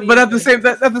 Yeah, but at the same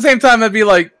time, that'd be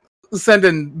like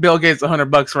sending Bill Gates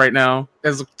 $100 right now,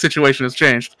 as the situation has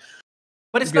changed.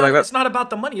 But it's not. Like it's not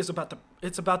about the money. It's about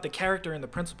the character and the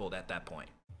principle at that point.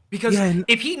 Because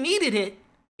if he needed it,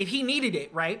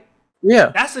 right?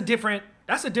 Yeah, that's a different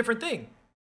thing.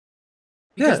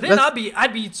 Because then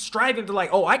I'd be striving to like,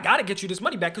 oh, I gotta get you this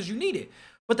money back because you need it.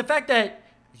 But the fact that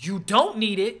you don't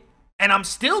need it and I'm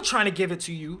still trying to give it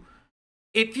to you,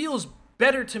 it feels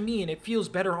better to me and it feels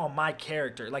better on my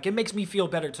character. Like, it makes me feel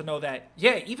better to know that,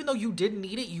 yeah, even though you didn't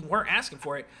need it, you weren't asking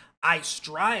for it, I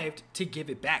strived to give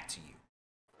it back to you.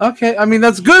 Okay, I mean,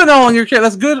 that's good and all on your character.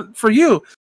 That's good for you.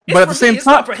 But at the same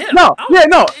time, for him.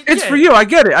 It's for you. I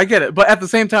get it. But at the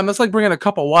same time, that's like bringing a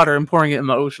cup of water and pouring it in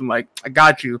the ocean. Like, I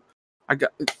got you.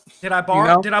 Did I borrow?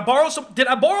 You know? Did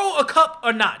I borrow a cup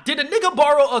or not? Did a nigga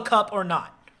borrow a cup or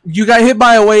not? You got hit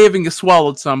by a wave and you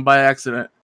swallowed some by accident.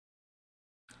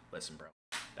 Listen, bro,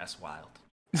 that's wild.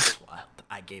 That's wild.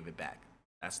 I gave it back.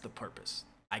 That's the purpose.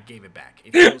 I gave it back.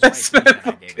 It feels right to me that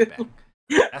I gave it back.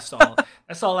 That's all.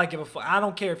 That's all I give a fuck. I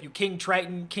don't care if you King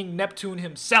Triton, King Neptune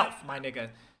himself, my nigga.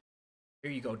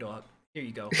 Here you go, dog. Here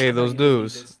you go. Hey, those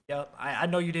dudes. Yep. I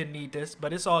know you didn't need this,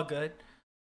 but it's all good.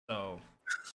 So,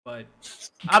 but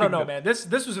I don't know, man. This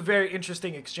was a very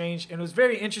interesting exchange, and it was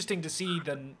very interesting to see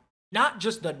not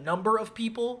just the number of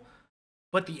people,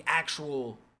 but the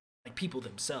actual like people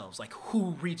themselves, like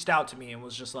who reached out to me and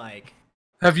was just like.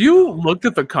 Have you looked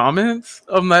at the comments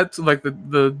on that, like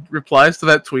the replies to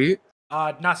that tweet?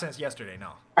 Not since yesterday,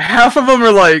 no. Half of them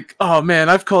are like, "Oh man,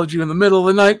 I've called you in the middle of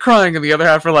the night crying," and the other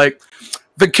half are like,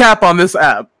 "The cap on this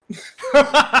app."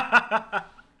 That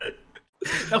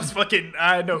was fucking.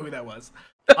 I know who that was.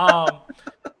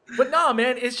 But nah,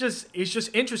 man, it's just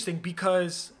interesting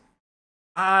because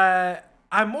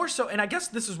I'm more so, and I guess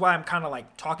this is why I'm kind of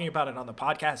like talking about it on the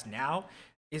podcast now,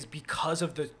 is because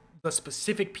of the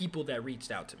specific people that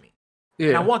reached out to me. Yeah.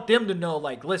 And I want them to know,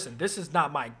 like, listen, this is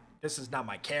not my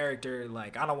character.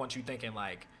 Like, I don't want you thinking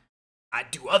like I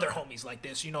do other homies like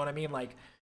this. You know what I mean? Like,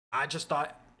 I just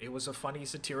thought it was a funny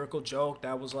satirical joke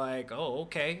that was like, oh,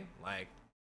 okay, like.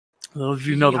 Well,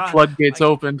 you know, the floodgates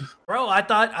opened. Bro, I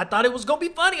thought it was gonna be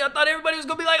funny. I thought everybody was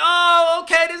gonna be like, oh,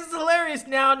 okay, this is hilarious.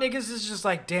 Now niggas is just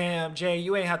like, damn, Jay,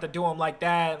 you ain't have to do them like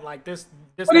that. And like this.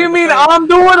 What do you mean I'm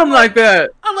doing them like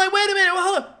that? I'm like, wait a minute,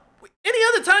 well, hold on. Any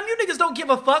other time you niggas don't give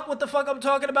a fuck what the fuck I'm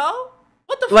talking about?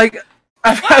 What the like, fuck?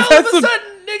 Why all of a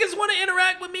sudden niggas want to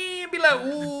interact with me and be like,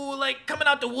 ooh, like coming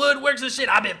out the woodworks and shit.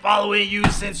 I've been following you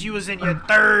since you was in your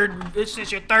third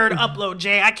upload,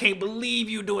 Jay. I can't believe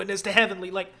you doing this to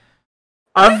Heavenly. Like,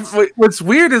 what's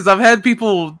weird is I've had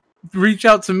people reach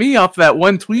out to me off that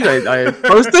one tweet I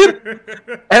posted,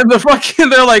 and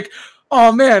they're like,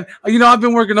 oh man, you know, I've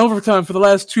been working overtime for the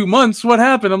last 2 months. What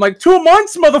happened? I'm like, 2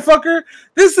 months, motherfucker.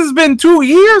 This has been 2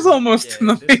 years almost in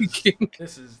the making.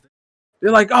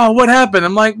 They're like, oh, what happened?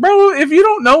 I'm like, bro, if you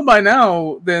don't know by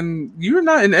now, then you're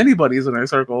not in anybody's inner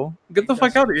circle. Get the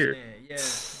fuck out of here. Yeah.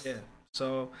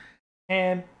 So,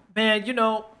 and man, you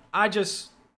know, I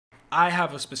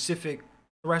have a specific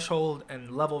threshold and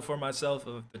level for myself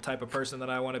of the type of person that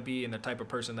I want to be and the type of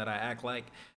person that I act like.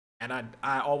 And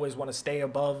I always want to stay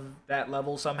above that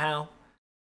level somehow.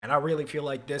 And I really feel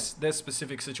like this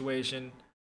specific situation,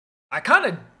 I kind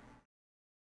of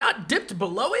not dipped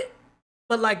below it,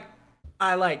 but like,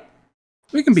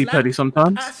 we can be petty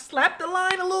sometimes. I slapped the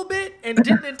line a little bit and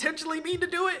didn't intentionally mean to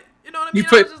do it. You know what I mean?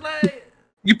 I was just like,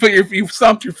 you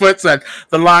stomped your foot, said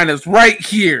the line is right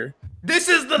here. This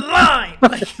is the line.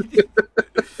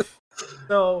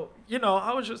 So, you know,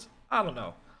 I was just, I don't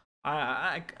know.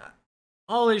 I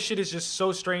all this shit is just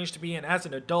so strange to me, and as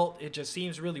an adult, it just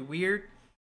seems really weird.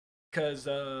 Cause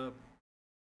I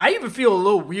even feel a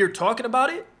little weird talking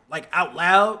about it, like out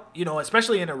loud, you know,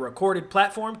 especially in a recorded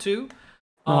platform too.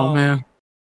 Oh man.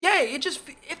 Yeah,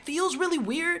 it feels really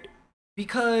weird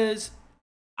because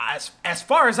as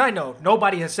far as I know,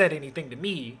 nobody has said anything to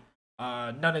me.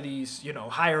 None of these, you know,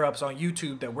 higher ups on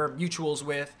YouTube that we're mutuals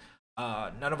with,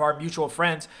 none of our mutual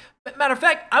friends. Matter of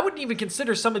fact, I wouldn't even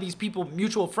consider some of these people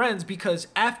mutual friends because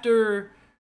after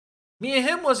me and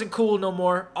him wasn't cool no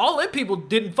more, all them people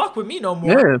didn't fuck with me no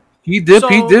more. Yeah, he did.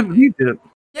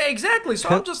 Yeah, exactly. So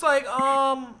I'm just like,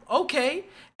 okay.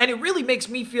 And it really makes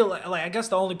me feel like I guess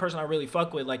the only person I really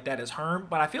fuck with like that is Herm,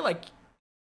 but I feel like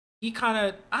he kind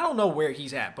of, I don't know where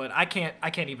he's at, but I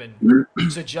can't even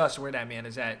suggest where that man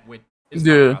is at with his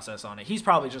thought process on it. He's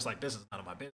probably just like, this is none of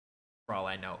my business for all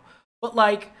I know. But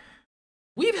like,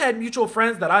 we've had mutual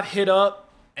friends that I've hit up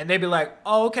and they'd be like,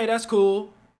 oh, okay, that's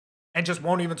cool, and just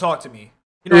won't even talk to me.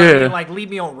 You know what I mean? Like,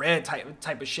 leave me on red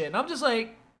type of shit. And I'm just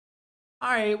like, all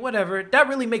right, whatever. That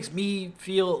really makes me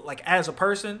feel like, as a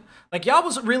person, like y'all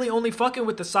was really only fucking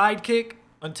with the sidekick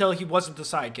until he wasn't the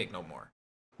sidekick no more.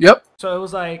 Yep. So it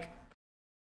was like,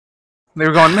 they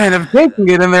were going, man, if they can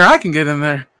get in there, I can get in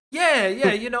there. Yeah,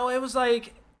 you know, it was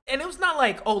like, and it was not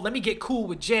like, oh, let me get cool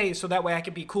with Jay so that way I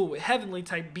can be cool with Heavenly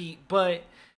type beat, but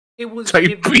it was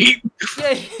beat.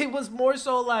 Yeah, it was more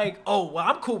so like, oh, well,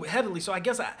 I'm cool with Heavenly, so I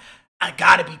guess I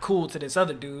gotta be cool to this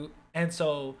other dude. And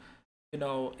so, you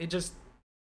know, it just,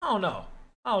 I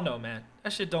don't know, man.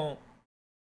 That shit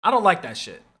I don't like that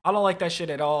shit. I don't like that shit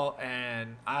at all,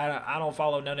 and I don't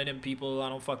follow none of them people. I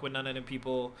don't fuck with none of them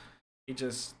people. It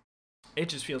just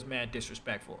feels mad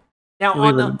disrespectful. Now,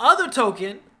 on the other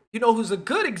token, you know who's a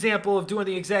good example of doing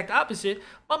the exact opposite?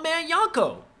 My man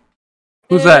Yonko.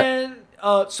 Who's that?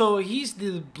 So he's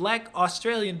the black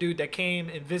Australian dude that came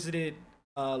and visited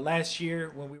last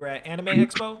year when we were at Anime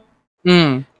Expo.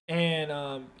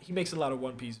 And he makes a lot of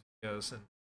One Piece videos and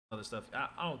other stuff.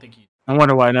 I don't think he. I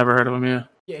wonder why I never heard of him. Yeah.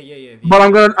 Yeah. But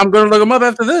I'm gonna look him up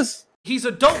after this. He's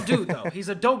a dope dude though. He's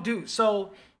a dope dude.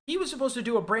 So he was supposed to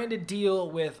do a branded deal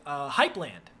with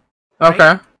Hypeland. Right?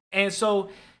 Okay. And so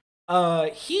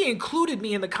he included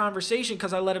me in the conversation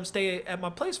because I let him stay at my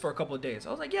place for a couple of days. I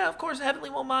was like, yeah, of course, Heavenly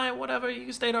won't mind, whatever. You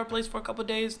can stay at our place for a couple of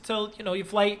days till, you know, your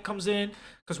flight comes in,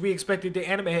 because we expected the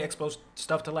Anime Expo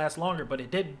stuff to last longer, but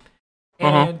it didn't.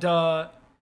 And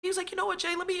he was like, you know what,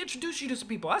 Jay, let me introduce you to some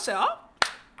people. I said, oh,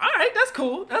 all right, that's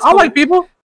cool. I like people.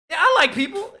 Yeah, I like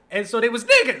people. And so they was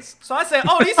niggas. So I said,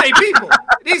 oh, these ain't people.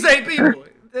 These ain't people.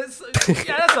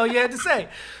 That's all you had to say.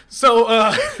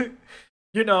 So,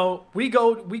 you know, we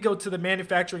go to the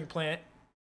manufacturing plant,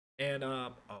 and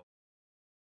oh,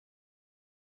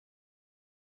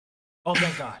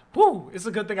 thank God! Woo! It's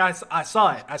a good thing I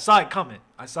saw it. I saw it coming.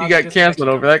 You got canceled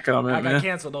over that comment. I got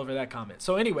canceled over that comment.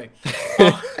 So anyway,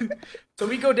 so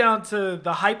we go down to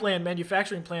the Hypeland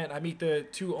manufacturing plant. I meet the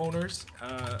two owners.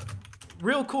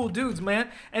 Real cool dudes, man.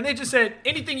 And they just said,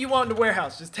 anything you want in the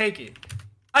warehouse, just take it.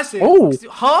 I said, oh,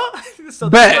 huh? So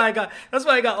that's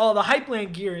why I got all the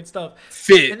Hypeland gear and stuff.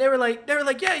 Fit. And they were like,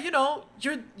 yeah, you know,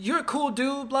 you're a cool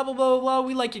dude, blah blah blah blah.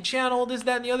 We like your channel, this,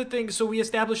 that, and the other thing. So we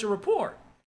established a rapport.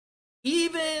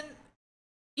 Even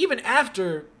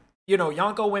after, you know,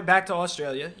 Yonko went back to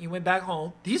Australia, he went back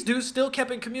home, these dudes still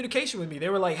kept in communication with me. They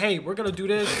were like, hey, we're gonna do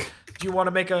this. Do you want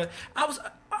to make a? I was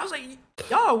like,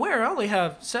 y'all aware? I only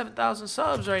have 7,000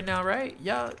 subs right now, right?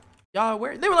 Y'all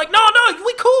aware? They were like, no,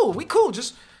 we cool.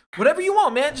 Just whatever you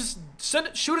want, man. Just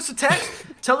shoot us a text.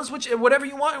 Tell us whatever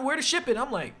you want and where to ship it.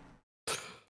 I'm like,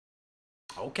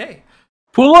 okay.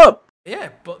 Pull up. Yeah,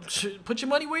 but put your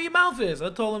money where your mouth is.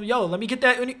 I told them, yo, let me get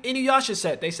that Inuyasha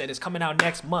set. They said it's coming out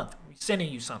next month. We're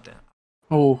sending you something.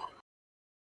 Oh.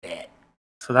 Bad.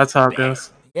 So that's how it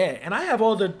goes. Yeah, and I have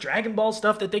all the Dragon Ball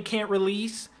stuff that they can't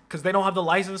release because they don't have the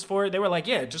license for it. They were like,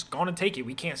 yeah, just go on and take it.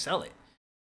 We can't sell it.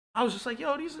 I was just like,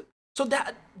 yo, these. So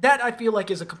that I feel like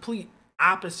is a complete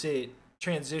opposite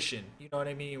transition. You know what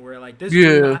I mean? Where like this. Yeah.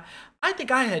 Dude, I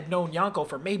think I had known Yanko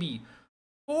for maybe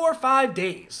 4 or 5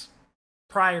 days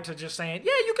prior to just saying,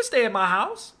 yeah, you can stay at my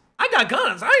house. I got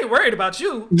guns. I ain't worried about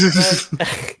you.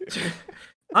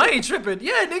 I ain't tripping.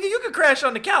 Yeah, nigga, you can crash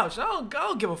on the couch. I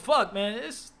don't give a fuck, man.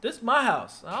 This my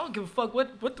house. I don't give a fuck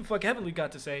what the fuck Heavenly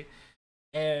got to say.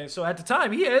 And so at the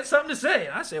time, he had something to say.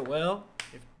 I said, well,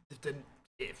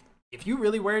 if you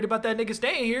really worried about that nigga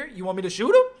staying here, you want me to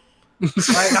shoot him?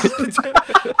 Like,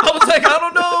 I was like, I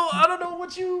don't know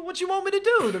what you want me to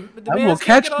do. The I will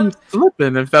catch him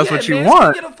slipping if that's what you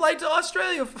want. Get a flight to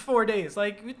Australia for 4 days.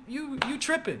 Like you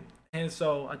tripping. And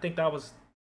so I think that was,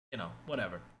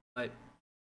 whatever. But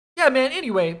yeah, man.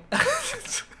 Anyway,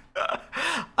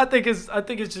 I think it's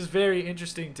just very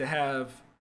interesting to have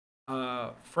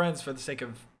friends for the sake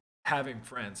of having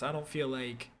friends. I feel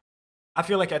like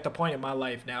at the point in my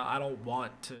life now, I don't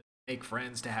want to make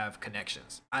friends to have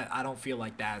connections. I don't feel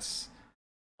like that's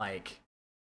like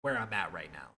where I'm at right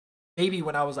now. Maybe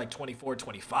when I was like 24,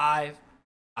 25,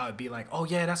 I would be like, oh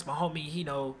yeah, that's my homie, he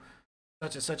know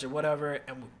such and such or whatever,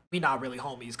 and we not really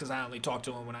homies because I only talk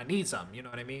to him when I need something, you know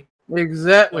what I mean?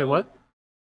 Exactly. What?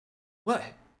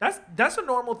 That's a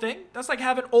normal thing. That's like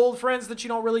having old friends that you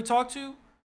don't really talk to.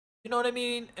 You know what I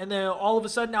mean? And then all of a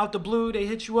sudden out the blue, they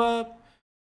hit you up.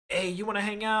 Hey, you want to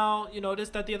hang out? This,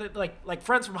 that, the other. Like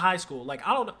friends from high school. Like,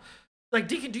 I don't know. Like,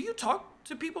 Deacon, do you talk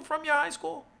to people from your high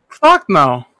school? Fuck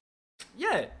no.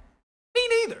 Yeah. Me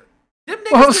neither. Them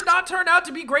niggas did not turn out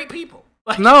to be great people.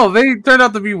 Like, no, they turned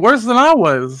out to be worse than I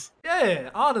was. Yeah,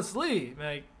 honestly.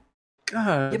 Like,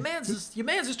 God. Your man's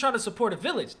is trying to support a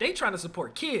village. They trying to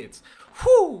support kids.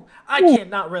 Whew, I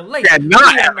cannot relate.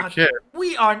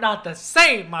 We are not the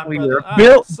same, my brother. We are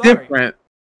built different.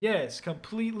 Yes,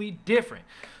 completely different.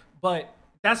 But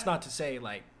that's not to say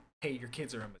like, hey, your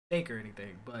kids are a mistake or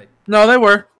anything. But no, they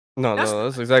were. No,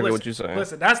 that's exactly what you're saying.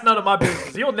 Listen, that's none of my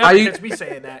business. You'll never catch me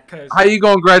saying that. Cause how you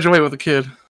gonna graduate with a kid?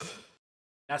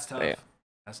 That's tough. Yeah.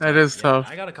 That is tough.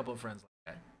 I got a couple of friends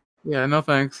like that. Yeah, no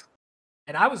thanks.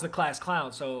 And I was the class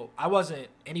clown, so I wasn't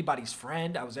anybody's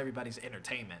friend. I was everybody's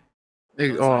entertainment.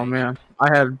 So man,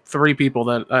 I had 3 people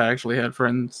that I actually had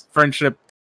friendship.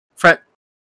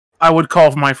 I would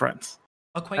call my friends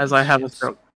as I have a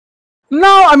stroke.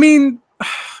 No, I mean,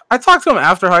 I talked to them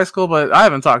after high school, but I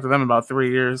haven't talked to them in about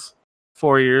 3 years,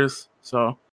 4 years.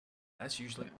 So that's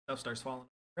usually when stuff starts falling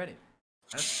credit.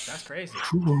 That's crazy.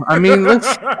 I mean, let's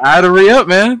add a re-up,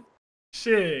 man.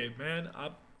 Shit, man.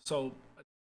 I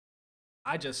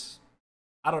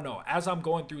don't know. As I'm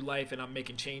going through life and I'm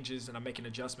making changes and I'm making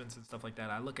adjustments and stuff like that,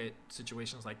 I look at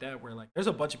situations like that where like there's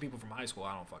a bunch of people from high school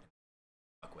I don't fucking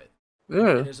fuck with.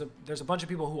 Yeah. And there's a bunch of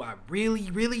people who I really,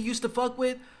 really used to fuck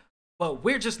with, but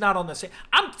we're just not on the same.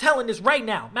 I'm telling this right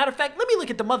now. Matter of fact, let me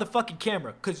look at the motherfucking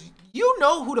camera because you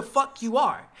know who the fuck you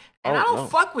are. And I don't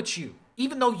fuck with you,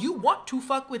 even though you want to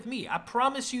fuck with me. I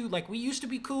promise you, like, we used to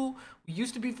be cool. We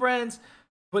used to be friends.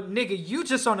 But, nigga, you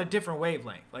just on a different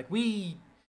wavelength. Like, you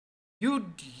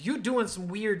doing some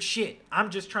weird shit. I'm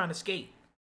just trying to skate.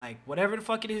 Like, whatever the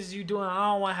fuck it is you doing,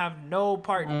 I don't want to have no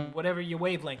part in whatever your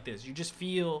wavelength is. You just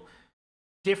feel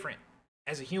different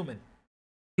as a human.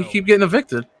 You keep getting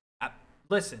evicted.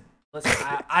 Listen.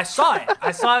 I saw it.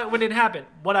 I saw it when it happened.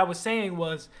 What I was saying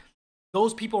was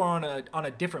those people are on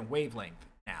a different wavelength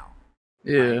now.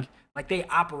 Yeah. Like they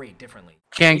operate differently.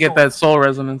 Can't get that soul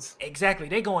resonance. Exactly.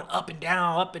 They going up and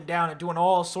down, and doing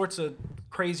all sorts of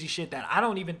crazy shit that I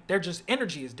don't even, their just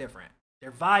energy is different.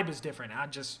 Their vibe is different. I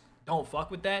just don't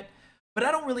fuck with that. But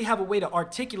I don't really have a way to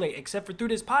articulate except for through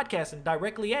this podcast and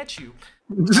directly at you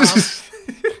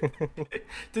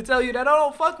to tell you that I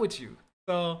don't fuck with you.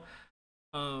 So,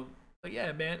 but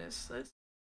yeah, man, it's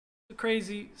a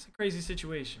crazy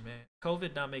situation, man.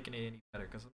 COVID not making it any better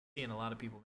because I'm seeing a lot of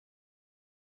people.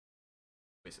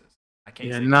 I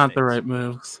can't say not the right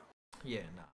moves. Yeah,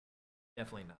 no,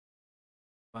 definitely not.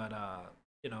 But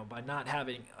by not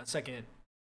having a second,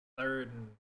 third, and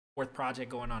fourth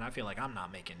project going on, I feel like I'm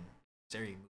not making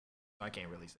serious moves. So I can't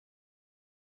really say.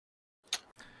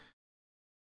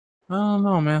 I don't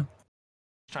know, man.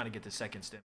 Trying to get the second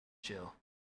step, chill.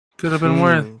 Could have been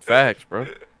worse. Facts, bro.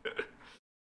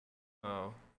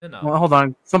 Oh, well, hold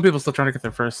on. Some people still trying to get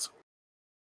there first.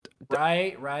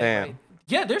 Right. Damn. Right.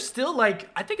 Yeah, there's still like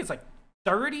I think it's like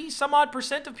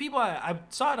 30% of people. I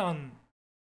saw it on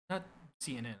not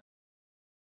CNN.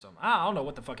 So I don't know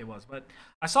what the fuck it was, but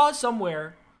I saw it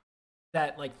somewhere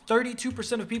that like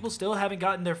 32% of people still haven't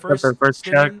gotten their first,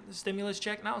 stimulus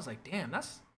check, and I was like, damn,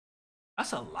 that's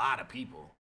a lot of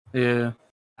people. Yeah,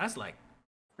 that's like,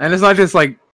 and it's not just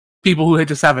like people who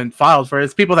just haven't filed for it.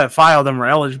 It's people that filed and were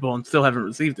eligible and still haven't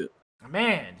received it.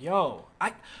 Man, yo,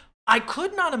 I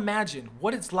could not imagine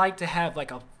what it's like to have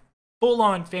like a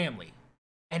full-on family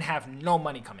and have no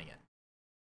money coming in.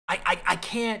 I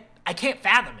can't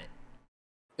fathom it.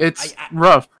 It's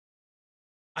rough.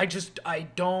 I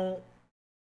don't.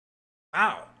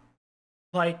 Wow.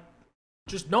 Like,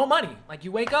 just no money. Like,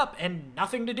 you wake up and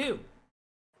nothing to do.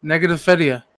 Negative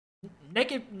feria.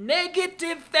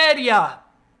 Negative feria.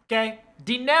 Okay?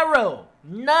 Dinero.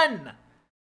 None.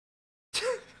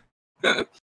 I'm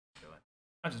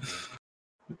just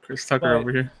Chris Tucker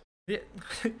over here. Yeah.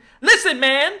 Listen,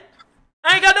 man.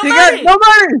 I ain't got no money. Got no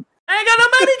money. I ain't got no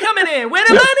money coming in. Where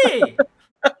the money?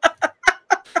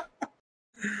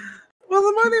 Where's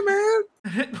the money, man?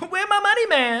 Where my money,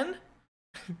 man?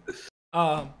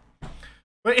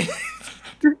 But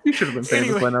you should have been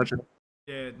saying this by now, Joe.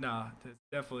 Yeah, nah,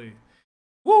 definitely.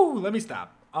 Woo, let me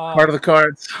stop. Part of the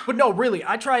cards. But no, really,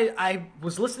 I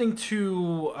was listening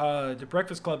to the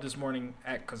Breakfast Club this morning,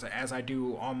 because as I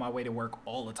do on my way to work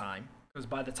all the time, because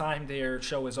by the time their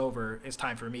show is over, it's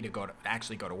time for me to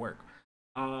actually go to work.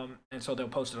 And so they'll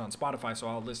post it on Spotify, so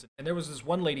I'll listen. And there was this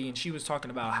one lady, and she was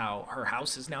talking about how her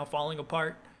house is now falling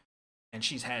apart, and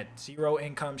she's had zero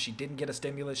income. She didn't get a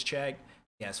stimulus check.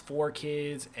 She has 4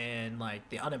 kids, and like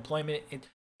the unemployment.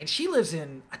 And she lives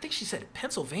in, I think she said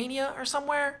Pennsylvania or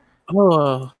somewhere.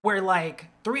 Oh. Where like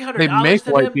 $300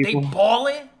 to them, they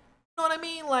balling. You know what I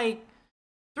mean? Like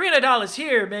 $300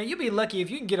 here, man. You'd be lucky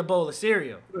if you can get a bowl of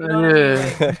cereal. You know what I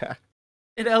mean? Like,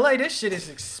 in LA, this shit is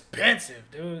expensive,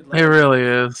 dude. Like, it really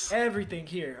is. Everything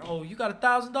here. Oh, you got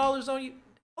 $1,000 on you?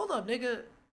 Hold up, nigga.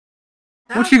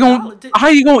 What you gonna? How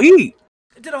you gonna eat?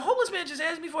 Did a homeless man just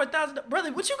ask me for $1,000?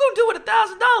 Brother, what you gonna do with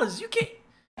 $1,000? You can't.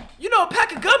 You know, a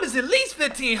pack of gum is at least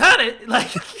 $1,500.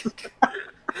 Like, you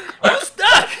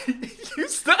stuck. You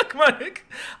stuck, my nigga.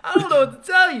 I don't know what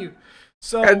to tell you.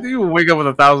 So you wake up with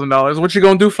 $1,000. What you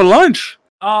gonna do for lunch?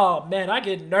 Oh man, I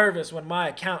get nervous when my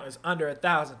account is under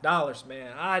 $1,000,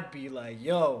 man. I'd be like,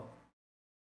 yo.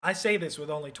 I say this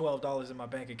with only $12 in my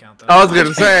bank account, though. I was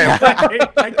gonna say.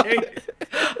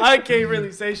 I can't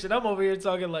really say shit. I'm over here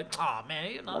talking like, oh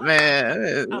man, you know,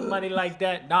 man, not money like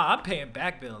that. Nah, I'm paying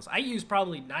back bills. I use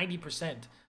probably 90%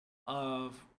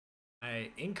 of my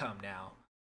income now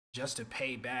just to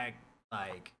pay back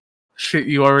like shit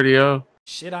you already owe.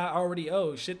 Shit I already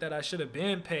owe. Shit that I should have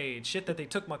been paid. Shit that they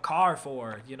took my car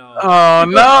for, you know. Oh,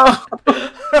 no.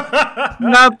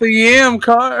 Not the yam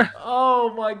car.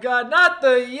 Oh, my God. Not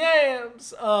the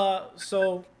yams.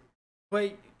 So,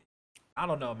 but I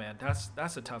don't know, man. That's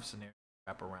a tough scenario to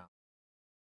wrap around.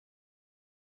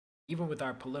 Even with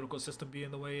our political system being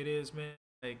the way it is, man.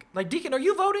 Like Deacon, are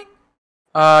you voting?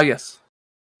 Yes.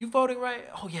 You voting, right?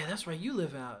 Oh, yeah, that's right. You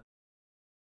live out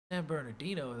in San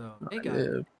Bernardino, though. They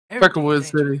got Peckerwood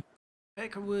City.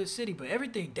 Peckerwood City, but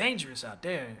everything dangerous out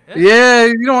there. Yeah,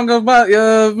 you don't want to go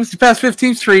by once you pass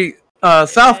 15th Street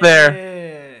south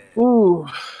there. Ooh.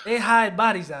 They hide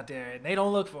bodies out there, and they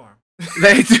don't look for them.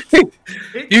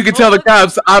 You can tell the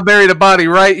cops, I buried a body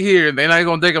right here. They're not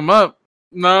going to dig them up.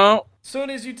 No.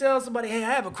 Soon as you tell somebody, hey, I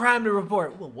have a crime to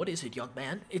report. Well, what is it, young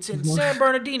man? It's in San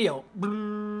Bernardino.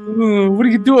 What are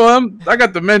you doing? I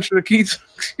got dementia. Can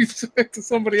you talk to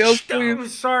somebody else, please? I'm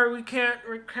sorry, we can't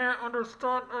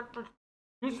understand.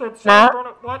 You said San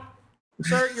Bernardino. What?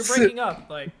 Sir, you're breaking up.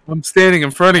 Like, I'm standing in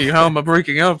front of you. How am I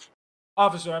breaking up?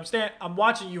 Officer, I'm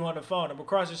watching you on the phone. I'm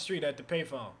across the street at the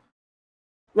payphone.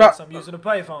 Well, I'm using a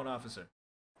payphone, officer.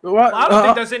 What? Well, I don't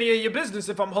think that's any of your business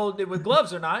if I'm holding it with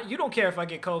gloves or not. You don't care if I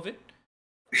get COVID.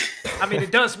 I mean,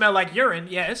 it does smell like urine,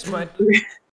 yes, but listen,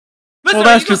 well,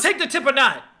 are you gonna take the tip or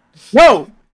not? No.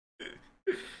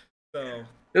 So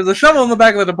there's a shovel in the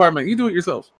back of the department. You do it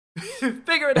yourself.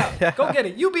 Figure it out. Go get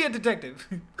it. You be a detective.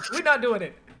 We're not doing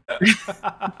it.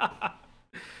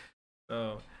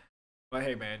 So, but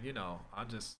hey, man, you know, I'm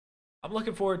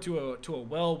looking forward to a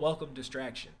welcome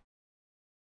distraction.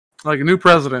 Like a new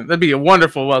president. That'd be a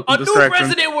wonderful welcome distraction. A new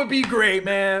president would be great,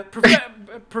 man.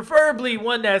 Preferably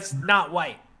one that's not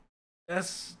white.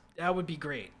 That would be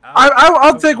great.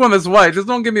 I'll take one that's white. Just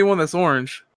don't give me one that's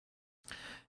orange.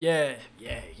 Yeah.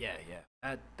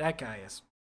 That guy is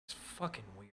fucking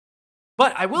weird.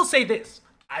 But I will say this.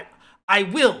 I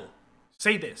will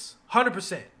say this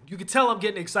 100%. You can tell I'm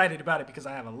getting excited about it because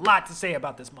I have a lot to say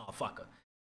about this motherfucker.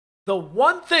 The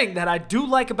one thing that I do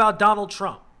like about Donald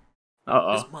Trump.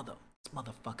 This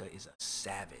motherfucker is a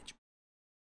savage.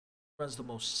 runs the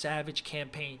most savage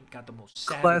campaign, got the most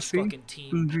savage Classy. fucking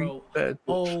team, bro.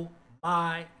 Oh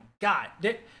my God.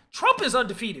 Trump is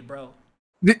undefeated, bro.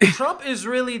 Trump is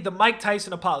really the Mike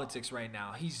Tyson of politics right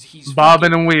now. He's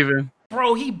bobbing and weaving.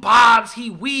 Bro, he bobs,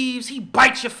 he weaves, he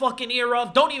bites your fucking ear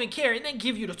off, don't even care, and then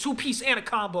give you the 2-piece and a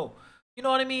combo. You know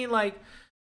what I mean? Like,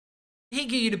 he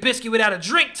give you the biscuit without a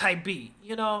drink type beat,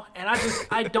 you know? And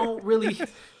I don't really...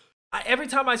 every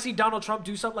time I see Donald Trump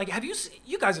do something, like,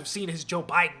 you guys have seen his Joe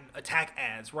Biden attack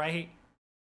ads, right?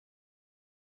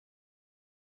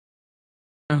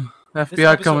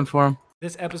 FBI coming for him.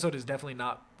 This episode is definitely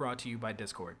not brought to you by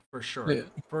Discord, for sure. Yeah.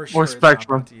 For sure. Or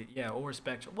Spectrum. Yeah, or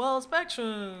Spectrum. Well,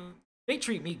 Spectrum, they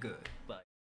treat me good, but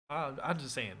I'm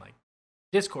just saying, like,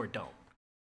 Discord don't.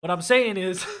 What I'm saying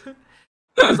is,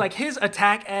 it's like his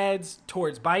attack ads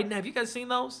towards Biden. Have you guys seen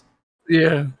those?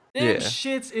 Yeah. Them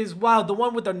shits is wild. The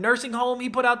one with the nursing home he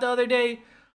put out the other day.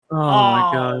 Oh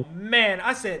my God. Man,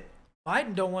 I said,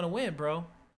 Biden don't want to win, bro.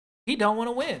 He don't want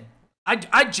to win.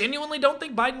 I genuinely don't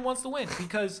think Biden wants to win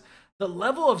because the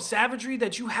level of savagery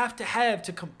that you have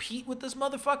to compete with this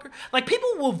motherfucker. Like, people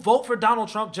will vote for Donald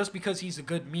Trump just because he's a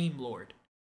good meme lord.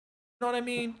 You know what I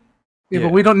mean? Yeah,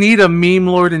 but we don't need a meme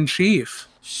lord in chief.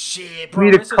 Shit, bro.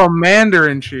 We need a commander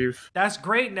in chief. That's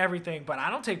great and everything, but I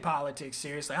don't take politics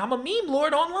seriously. I'm a meme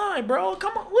lord online, bro.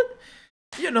 Come on, what?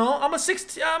 You know, I'm a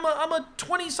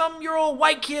 20-some-year-old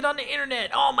white kid on the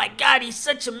internet. Oh my God, he's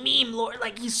such a meme lord.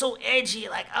 Like, he's so edgy.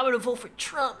 Like, I'm gonna vote for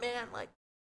Trump, man. Like,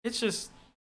 it's just,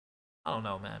 I don't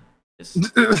know, man.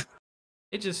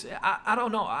 I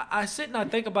don't know. I sit and I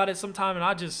think about it sometime,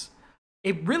 and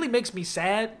it really makes me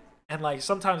sad, and like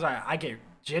sometimes I get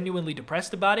genuinely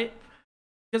depressed about it.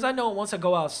 Because I know once I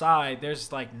go outside,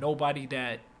 there's like nobody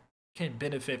that can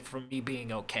benefit from me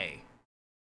being okay.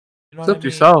 You know what I mean?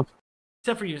 Yourself.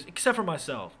 Except for you, except for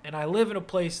myself. And I live in a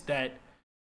place that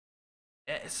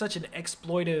is such an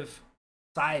exploitive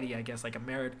society, I guess. Like,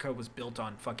 America was built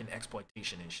on fucking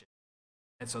exploitation and shit.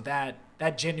 And so that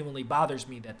genuinely bothers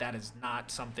me that is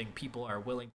not something people are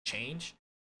willing to change.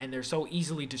 And they're so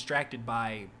easily distracted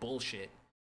by bullshit.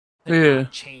 They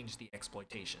change the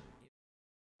exploitation.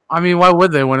 I mean, why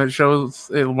would they when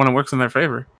it works in their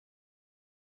favor?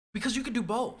 Because you can do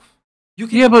both. You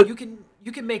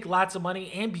can make lots of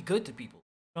money and be good to people.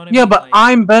 You know what I mean? But like,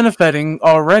 I'm benefiting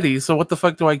already, so what the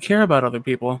fuck do I care about other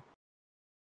people?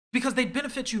 Because they'd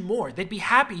benefit you more. They'd be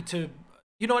happy to,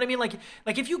 you know what I mean? Like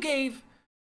if you gave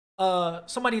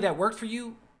somebody that worked for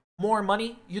you more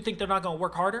money, you think they're not gonna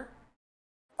work harder?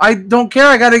 I don't care.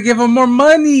 I gotta give them more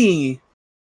money.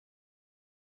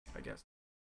 I guess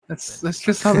that's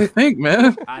just how they think,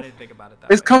 man. I didn't think about it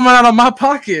that It's way. coming out of my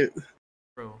pocket.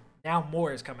 Bro, now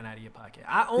more is coming out of your pocket.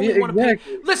 I only want to pay.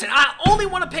 Listen, I only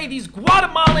want to pay these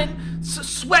Guatemalan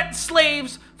sweat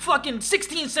slaves fucking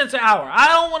 16 cents an hour. I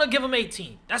don't want to give them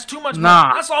 18. That's too much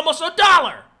money. That's almost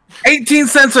 $1. 18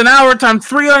 cents an hour times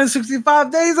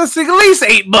 365 days. That's at least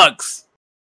 $8.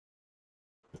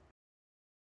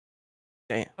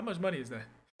 Damn. How much money is that?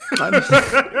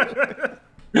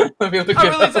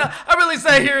 I really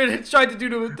sat here and tried to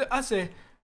do I said,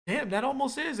 damn, that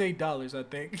almost is $8, I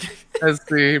think. Let's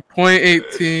see.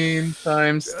 0.18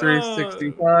 times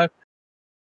 365.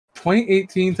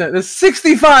 0.18 times... That's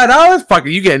 $65? Fuck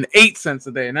it, you getting 8 cents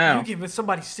a day now. You giving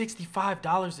somebody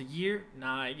 $65 a year?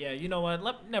 Nah, yeah, you know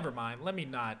what? Never mind. Let me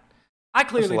not. I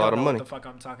clearly don't know what the fuck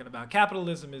I'm talking about.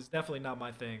 Capitalism is definitely not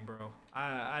my thing, bro.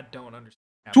 I don't understand.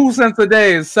 2 cents a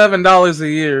day is $7 a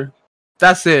year.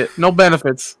 That's it. No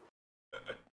benefits.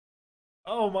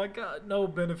 Oh my God, no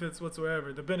benefits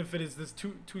whatsoever. The benefit is this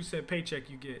 2-cent paycheck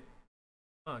you get.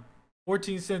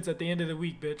 14 cents at the end of the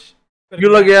week, bitch.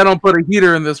 You're lucky I don't put a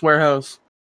heater in this warehouse.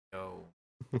 No.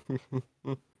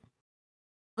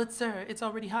 But sir, it's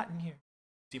already hot in here.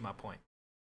 See my point.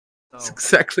 That's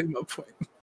exactly my point.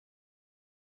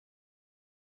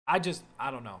 I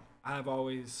don't know. I've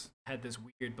always had this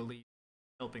weird belief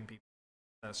in helping people.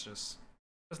 That's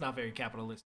not very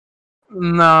capitalistic.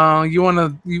 No,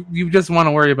 you just want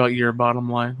to worry about your bottom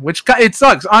line, which it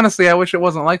sucks. Honestly, I wish it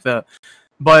wasn't like that.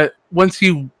 But once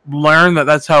you learn that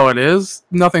that's how it is,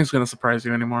 nothing's going to surprise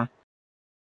you anymore.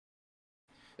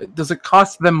 Does it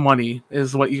cost them money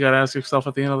is what you got to ask yourself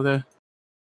at the end of the day.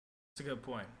 That's a good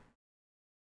point.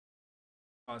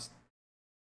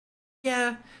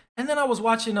 Yeah, and then I was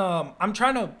watching,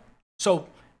 so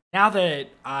now that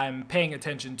I'm paying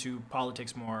attention to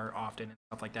politics more often and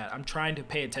stuff like that, I'm trying to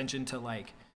pay attention to,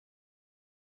 like,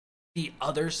 the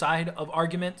other side of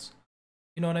arguments.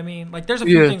 You know what I mean? Like, there's a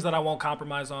few things that I won't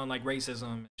compromise on, like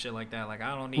racism and shit like that. Like,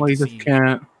 I don't need to see.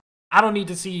 I don't need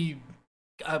to see,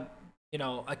 a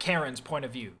Karen's point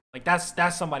of view. Like,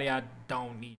 that's somebody I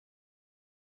don't need.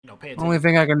 pay attention. Only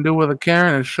thing I can do with a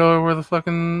Karen is show her where the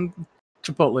fucking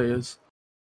Chipotle is.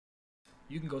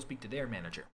 You can go speak to their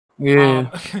manager. Yeah.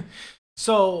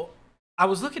 So I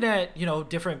was looking at,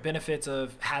 different benefits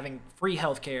of having free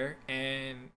healthcare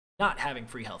and not having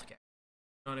free healthcare.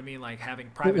 You know what I mean? Like having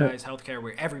privatized healthcare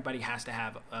where everybody has to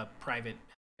have a private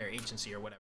care agency or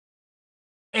whatever.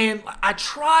 And I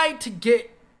tried to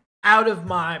get out of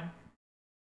my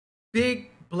big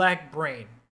black brain.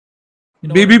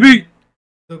 BBB.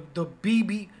 The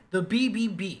BBB.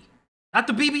 Not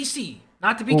the BBC.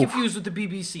 Not to be confused with the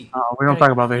BBC. Oh, we don't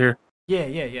talk about that here.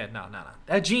 Yeah. No.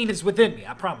 That gene is within me,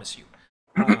 I promise you.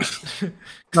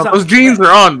 No, those genes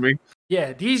are on me.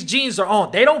 Yeah, these genes are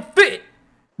on. They don't fit.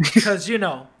 Because,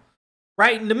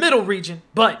 right in the middle region.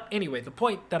 But anyway, the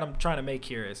point that I'm trying to make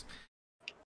here is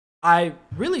I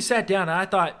really sat down and I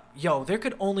thought, there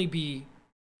could only be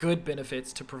good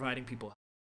benefits to providing people,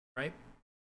 right?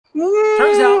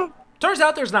 Turns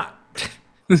out there's not.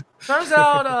 Turns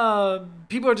out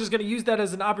people are just going to use that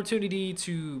as an opportunity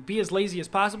to be as lazy as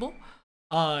possible.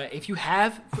 If you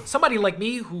have somebody like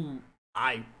me who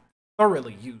I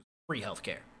thoroughly use free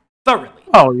healthcare. Thoroughly.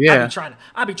 Oh yeah.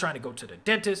 I'd be trying to go to the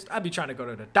dentist. I'd be trying to go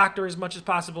to the doctor as much as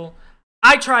possible.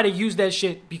 I try to use that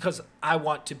shit because I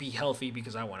want to be healthy,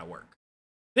 because I want to work.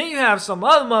 Then you have some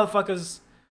other motherfuckers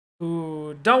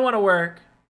who don't want to work.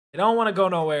 They don't want to go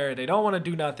nowhere. They don't want to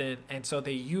do nothing, and so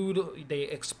they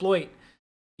exploit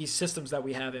these systems that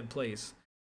we have in place.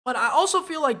 But I also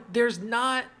feel like there's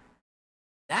not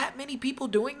that many people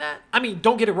doing that. I mean,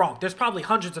 don't get it wrong. There's probably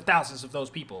hundreds of thousands of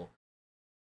those people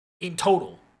in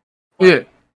total. Yeah.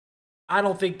 I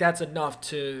don't think that's enough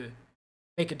to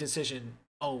make a decision.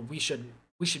 Oh, we should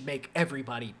make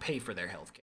everybody pay for their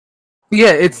health care.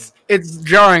 Yeah, it's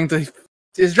jarring to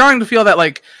feel that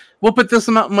like we'll put this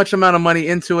much amount of money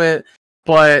into it,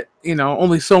 but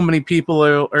only so many people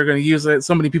are going to use it.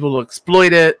 So many people will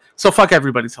exploit it. So fuck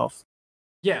everybody's health.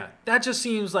 Yeah, that just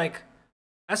seems like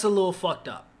that's a little fucked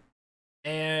up.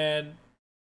 And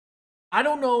I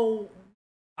don't know.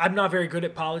 I'm not very good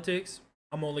at politics.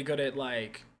 I'm only good at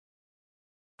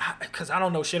because I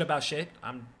don't know shit about shit.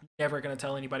 I'm never gonna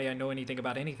tell anybody I know anything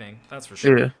about anything. That's for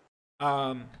sure. Yeah.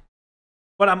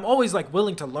 But I'm always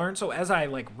willing to learn. So as I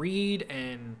read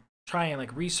and try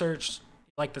and research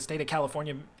the state of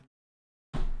California,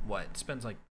 spends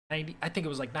 90. I think it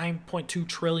was $9.2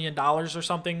 trillion or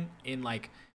something in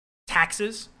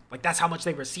taxes. That's how much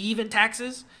they receive in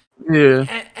taxes. Yeah.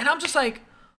 And I'm just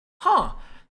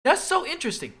that's so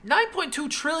interesting. $9.2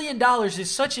 trillion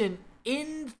is such an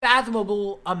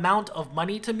unfathomable amount of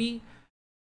money to me.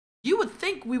 You would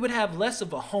think we would have less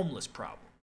of a homeless problem.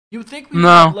 You would think we would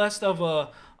have less of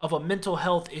a mental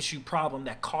health issue problem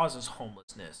that causes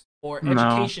homelessness, or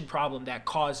education problem that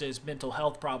causes mental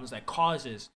health problems that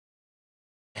causes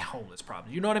a homeless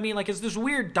problem. You know what I mean? It's this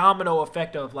weird domino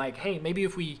effect of hey, maybe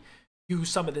if we use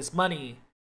some of this money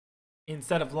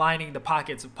instead of lining the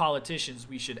pockets of politicians,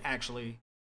 we should actually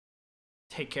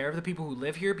take care of the people who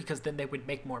live here, because then they would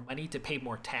make more money to pay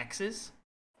more taxes.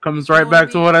 Comes right back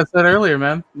to what I said earlier,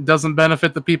 man. It doesn't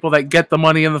benefit the people that get the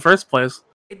money in the first place.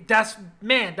 That's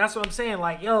what I'm saying.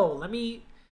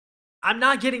 I'm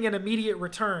not getting an immediate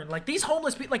return. These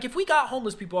homeless people, if we got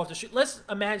homeless people off the street, let's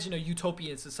imagine a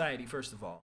utopian society, first of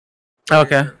all.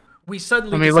 Okay. We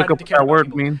suddenly let me look up what that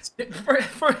word means.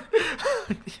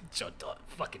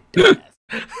 Fucking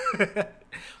dumbass.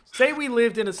 Say we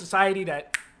lived in a society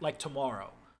that,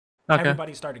 tomorrow,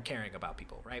 everybody started caring about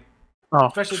people, right? Oh,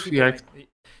 especially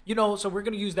people so we're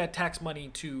going to use that tax money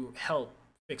to help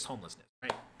fix homelessness,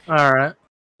 right? All right.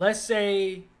 Let's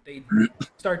say they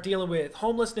start dealing with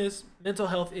homelessness, mental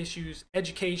health issues,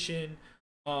 education.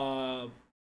 There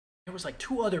was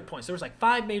 2 other points. There was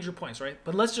 5 major points, right?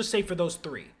 But let's just say for those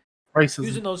 3. Racism.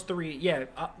 Using those 3,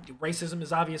 racism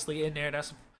is obviously in there.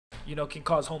 That's, can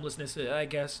cause homelessness, I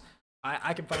guess.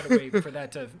 I can find a way for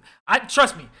that to...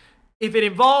 Trust me, if it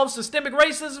involves systemic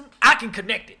racism, I can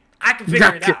connect it. I can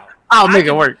figure it out. I'll make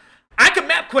it work. I can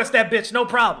MapQuest that bitch, no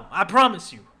problem. I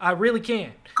promise you. I really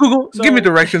can. Google, give me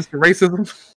directions to racism.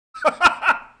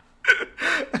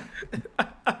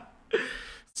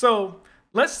 So,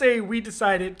 let's say we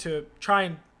decided to try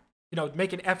and,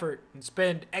 make an effort and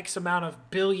spend X amount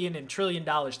of billion and trillion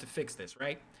dollars to fix this,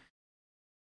 right?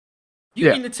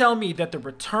 You mean to tell me that the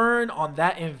return on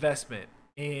that investment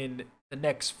in the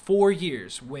next 4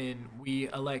 years, when we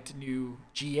elect new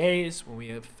GAs, when we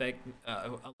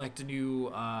elect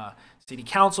new city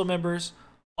council members,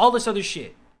 all this other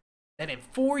shit, that in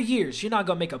 4 years, you're not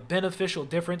going to make a beneficial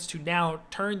difference to now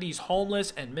turn these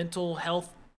homeless and mental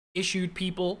health issued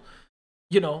people,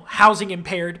 housing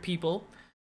impaired people,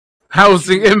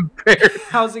 Housing impaired.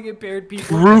 Housing impaired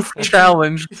people. Roof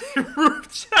challenged.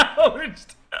 Roof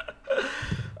challenged.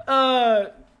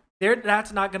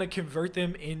 That's not gonna convert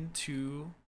them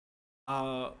into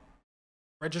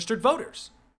registered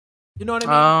voters. You know what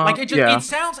I mean? Like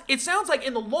it sounds like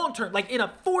in the long term, like in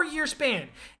a 4-year span,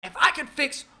 if I could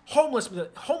fix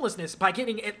homelessness by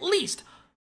getting at least,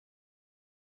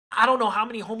 I don't know how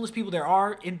many homeless people there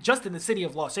are in the city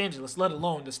of Los Angeles, let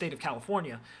alone the state of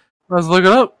California. Let's look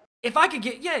it up. If I could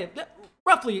get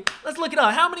roughly, let's look it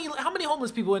up. How many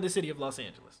homeless people in the city of Los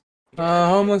Angeles?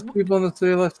 Homeless people in the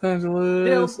city of Los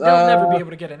Angeles. They'll never be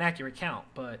able to get an accurate count,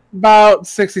 but about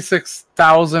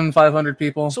 66,500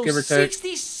 people, give or take.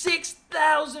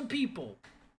 66,000 people.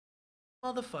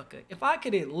 Motherfucker, if I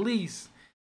could at least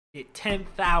get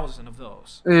 10,000 of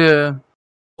those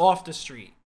off the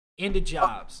street, into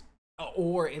jobs,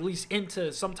 or at least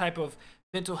into some type of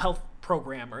mental health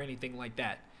program or anything like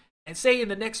that, and say in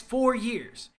the next 4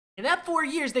 years, in that 4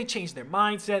 years they change their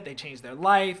mindset, they change their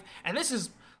life, and this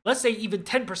is, let's say, even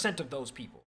 10% of those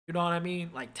people. You know what I mean?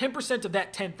 Like 10% of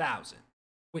that 10,000,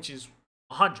 which is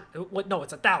 100. No,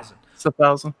 it's 1,000. It's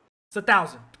 1,000. It's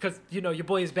 1,000 because your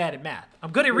boy is bad at math.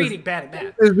 I'm good at reading, bad at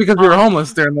math. It's because we were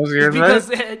homeless during those years,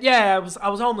 right? Yeah, I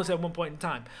was homeless at one point in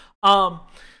time.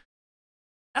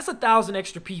 That's 1,000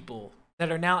 extra people that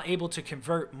are now able to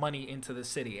convert money into the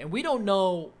city, and we don't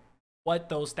know what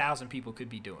those 1,000 people could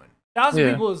be doing.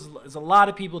 1,000 people is a lot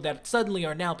of people that suddenly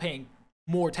are now paying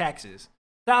more taxes.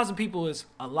 1,000 people is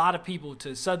a lot of people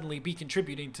to suddenly be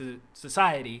contributing to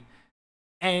society.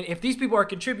 And if these people are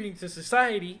contributing to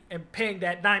society and paying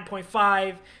that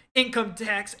 9.5 income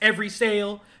tax every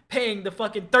sale, paying the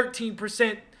fucking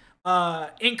 13%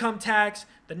 income tax,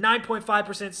 the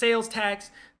 9.5% sales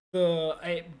tax,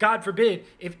 God forbid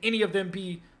if any of them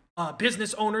be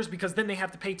business owners, because then they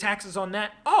have to pay taxes on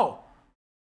that. Oh,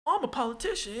 I'm a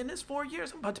politician. In this 4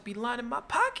 years, I'm about to be lining my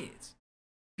pockets,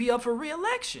 be up for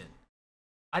re-election.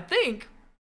 I think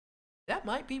that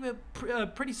might be a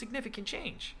pretty significant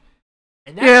change.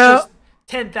 And that's just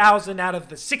 10,000 out of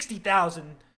the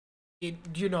 60,000,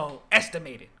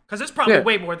 estimated. Because it's probably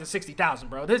way more than 60,000,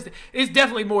 bro. It's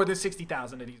definitely more than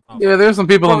 60,000 of these. Yeah, there's some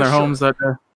people in their homes that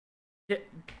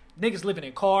niggas living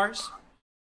in cars.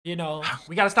 We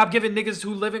gotta stop giving niggas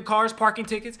who live in cars parking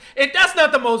tickets. If that's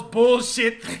not the most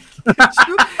bullshit thing,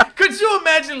 could you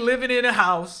imagine living in a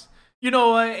house,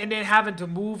 and then having to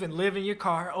move and live in your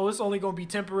car? Oh, it's only gonna be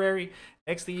temporary.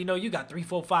 Next thing you know, you got 3,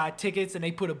 4, 5 tickets, and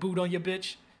they put a boot on your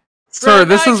bitch. Sir,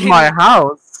 this is my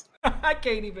house. I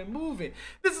can't even move it.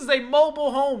 This is a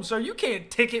mobile home, sir. You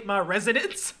can't ticket my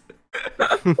residence.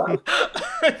 What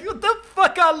the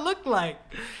fuck I look like?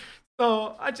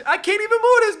 So I can't even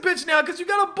move this bitch now because you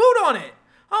got a boot on it.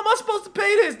 How am I supposed to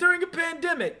pay this during a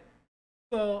pandemic?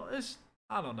 So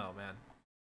I don't know, man.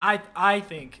 I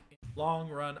think in the long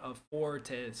run of 4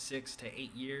 to 6 to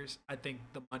 8 years, I think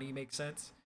the money makes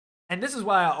sense. And this is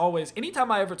why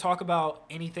anytime I ever talk about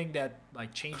anything that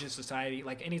like changes society,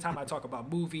 like anytime I talk about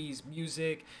movies,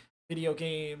 music, video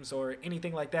games, or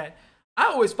anything like that, I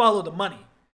always follow the money.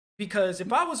 Because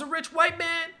if I was a rich white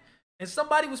man and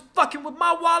somebody was fucking with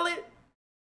my wallet,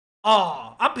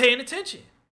 I'm paying attention.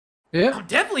 Yeah. I'm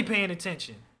definitely paying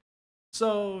attention.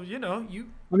 So,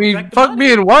 fuck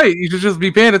being white. You should just be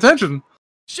paying attention.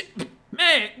 Shit,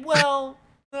 man, well...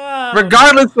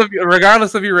 regardless of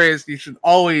your race, you should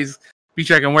always be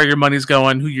checking where your money's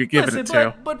going, who you're giving it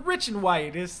to. But rich and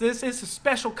white is a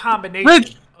special combination.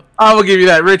 Rich, I will give you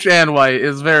that. Rich and white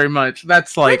is very much.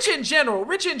 That's like rich in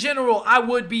general. I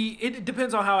would be. It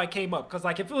depends on how I came up. Because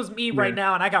like if it was me right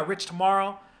now and I got rich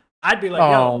tomorrow, I'd be like,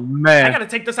 yo, man, I gotta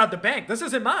take this out the bank. This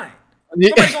isn't mine.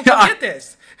 Somebody's gonna come get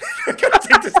this. I gotta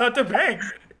take this out the bank.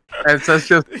 That's just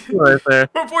right there.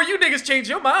 Before you niggas change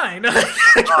your mind,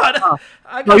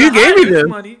 you gave me this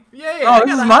money. Yeah,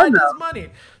 this is mine now. This money.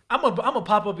 I'm a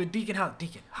pop up at Deacon house.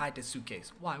 Deacon, hide this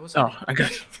suitcase. Why? What's up? I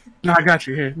got you. No, I got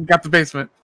you here. You got the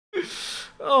basement.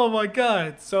 Oh my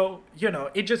god. So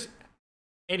it just.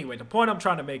 Anyway, the point I'm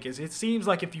trying to make is, it seems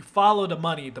like if you follow the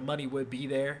money would be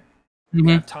there. Mm-hmm.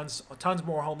 We have tons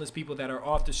more homeless people that are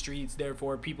off the streets.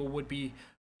 Therefore, people would be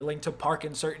willing to park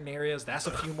in certain areas. That's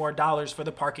a few more dollars for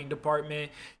the parking department.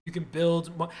 You can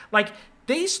build, like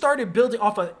they started building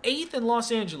off of 8th in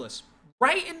Los Angeles,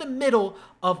 right in the middle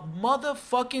of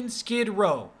motherfucking Skid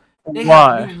Row. They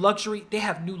have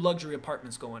new luxury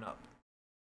apartments going up.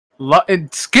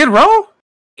 In Skid Row?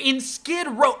 In Skid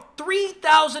Row,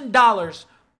 $3,000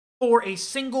 for a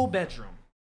single bedroom.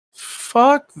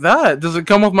 Fuck that. Does it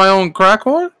come with my own crack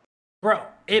whore? Bro,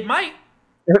 it might.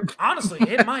 Honestly,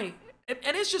 it might.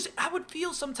 And it's just, I would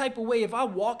feel some type of way if I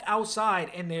walk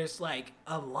outside and there's like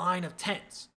a line of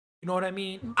tents. You know what I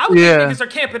mean? I would think niggas are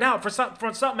camping out for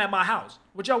something at my house.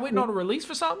 What y'all waiting on a release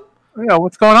for something? Yeah,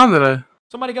 what's going on today?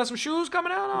 Somebody got some shoes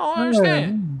coming out? I don't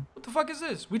understand. What the fuck is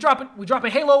this? We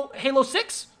dropping Halo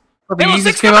 6? Halo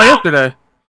 6 came out yesterday.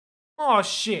 Oh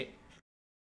shit.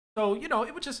 So, you know,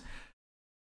 it would just,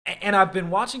 and I've been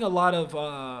watching a lot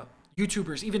of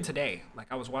YouTubers even today. Like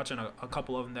I was watching a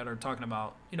couple of them that are talking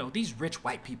about, you know, these rich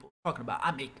white people talking about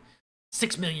I make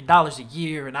 $6 million a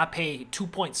year and I pay 2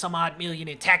 point some odd million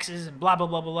in taxes and blah blah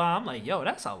blah blah blah. I'm like, yo,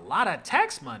 that's a lot of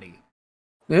tax money.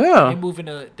 Yeah.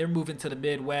 They're moving to the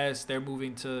Midwest, they're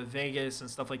moving to Vegas and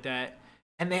stuff like that.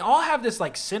 And they all have this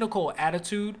like cynical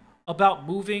attitude about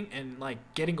moving and like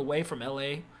getting away from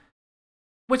LA.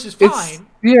 Which is fine.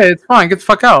 It's fine. Get the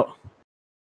fuck out.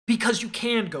 Because you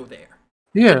can go there.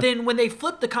 Yeah. But then when they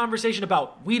flip the conversation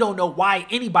about we don't know why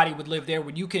anybody would live there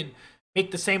when you can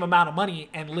make the same amount of money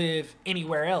and live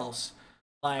anywhere else.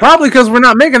 Like, probably because we're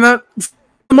not making that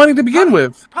money to begin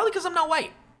with. Probably because I'm not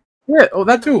white. Yeah,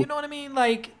 that too. You know what I mean?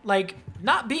 Like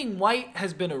not being white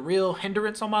has been a real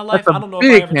hindrance on my life. I don't know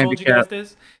if I ever told you guys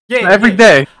this. Yeah, every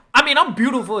day. I mean, I'm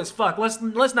beautiful as fuck. Let's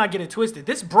not get it twisted.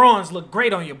 This bronze look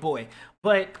great on your boy,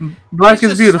 but black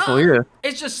is beautiful. Yeah,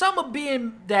 it's just some of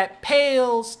being that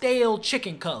pale, stale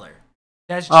chicken color.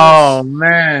 That's just, oh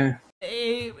man.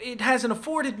 It hasn't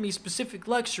afforded me specific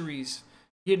luxuries,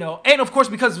 you know, and of course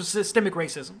because of systemic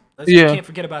racism. We can't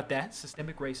forget about that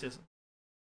systemic racism.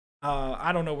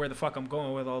 I don't know where the fuck I'm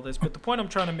going with all this, but the point I'm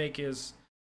trying to make is,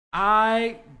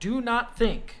 I do not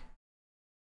think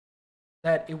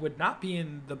that it would not be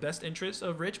in the best interest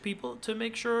of rich people to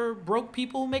make sure broke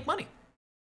people make money.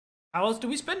 How else do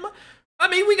we spend money? I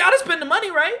mean, we gotta spend the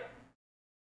money, right?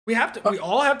 We have to. We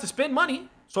all have to spend money.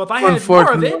 So if I had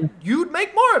more of it, you'd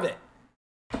make more of it.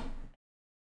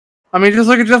 I mean, just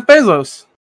look at Jeff Bezos.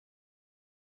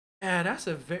 Yeah, that's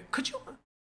a very. Could you?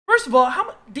 First of all, how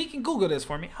much? Deacon, Google this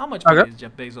for me. How much money is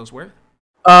Jeff Bezos worth?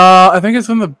 I think it's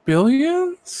in the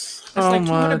billions. That's like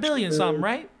 200 billion something,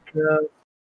 right?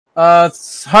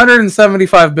 It's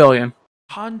 175 billion.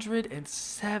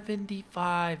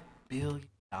 175 billion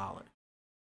dollars.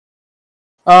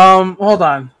 Hold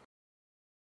on.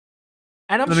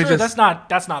 And I'm sure that's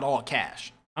not all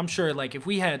cash. I'm sure like if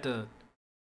he had to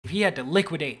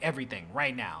liquidate everything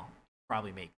right now,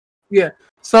 probably make. Yeah.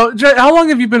 So, Jay, how long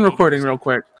have you been recording, real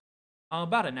quick?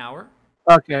 About an hour.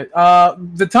 Okay.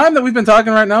 The time that we've been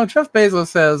talking right now, Jeff Bezos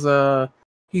says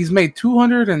he's made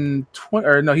 220,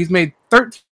 or no, he's made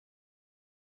 13.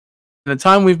 In the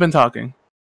time we've been talking.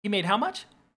 He made how much?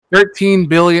 $13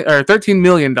 million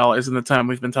in the time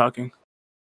we've been talking.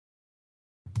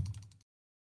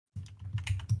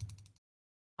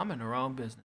 I'm in the wrong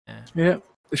business, man. Yeah,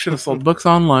 they should have sold books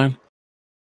online.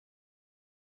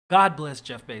 God bless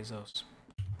Jeff Bezos.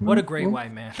 What a great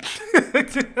white man.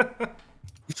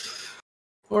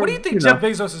 What do you think Jeff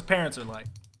Bezos' parents are like?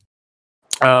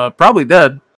 Probably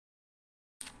dead.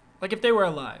 Like if they were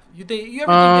alive, you ever think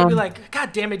they'd be like,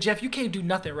 God damn it, Jeff, you can't do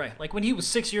nothing right. Like when he was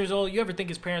 6 years old, you ever think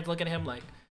his parents looking at him like,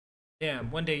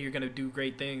 damn, one day you're gonna do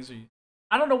great things? Or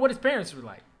I don't know what his parents were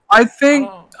like. I think,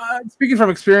 speaking from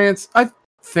experience, I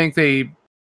think they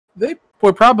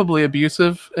were probably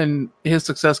abusive, and his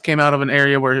success came out of an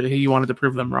area where he wanted to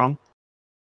prove them wrong.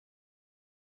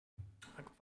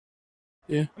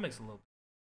 Yeah, that makes a little.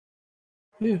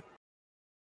 Yeah.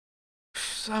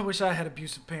 I wish I had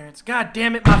abusive parents. God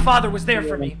damn it, my father was there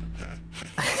for me.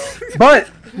 But,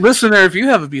 listener, if you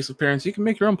have abusive parents, you can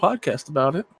make your own podcast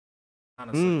about it.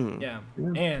 Honestly, yeah.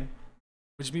 And,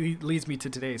 which leads me to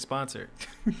today's sponsor.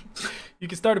 You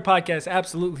can start a podcast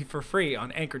absolutely for free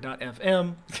on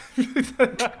anchor.fm.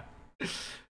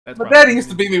 My daddy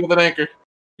used to beat me with an anchor.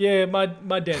 Yeah, my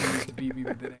daddy used to beat me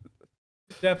with an anchor.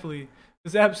 Definitely.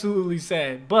 It's absolutely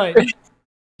sad. But,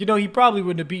 you know, he probably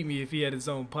wouldn't have beat me if he had his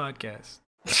own podcast.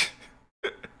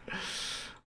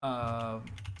 I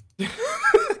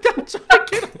just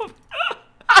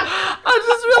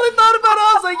really thought about it.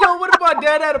 I was like, yo, what if my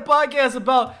dad had a podcast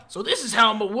about, so this is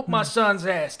how I'm going to whoop my son's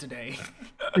ass today.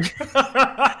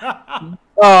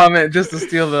 Oh, man, just to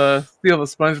steal the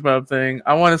SpongeBob thing,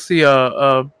 I want to see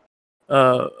a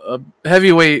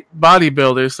heavyweight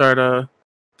bodybuilder start a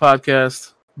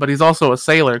podcast, but he's also a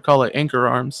sailor. Call it Anchor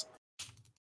Arms.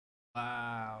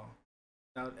 Wow.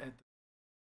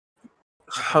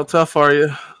 How tough are you?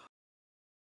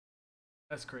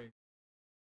 That's crazy.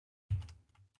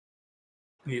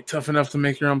 You tough enough to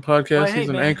make your own podcast? Hey, He's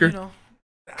an man, anchor. You know,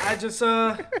 I just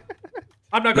I'm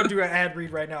not gonna do an ad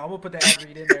read right now. I'm gonna put the ad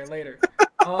read in there later.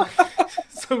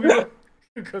 So we'll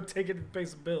go take it and pay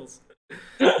some bills.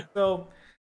 So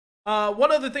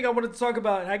One other thing I wanted to talk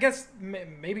about, and I guess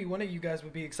maybe one of you guys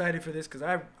would be excited for this because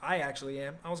I actually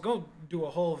am. I was going to do a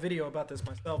whole video about this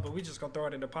myself, but we just going to throw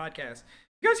it in the podcast.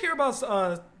 You guys hear about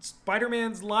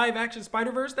Spider-Man's live action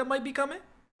Spider-Verse that might be coming?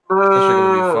 That shit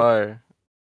gonna be fire.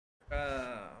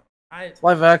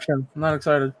 Live action. I'm not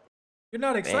excited. You're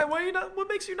not excited? Why are you not? What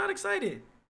makes you not excited?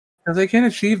 Because they can't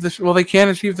achieve the well, they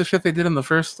can't achieve the shit they did in the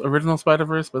first original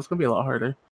Spider-Verse, but it's gonna be a lot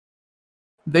harder.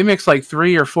 They mixed like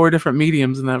 3 or 4 different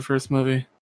mediums in that first movie.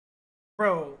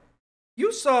 Bro,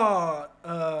 you saw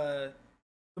the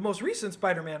most recent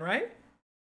Spider-Man, right?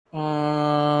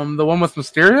 The one with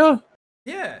Mysterio?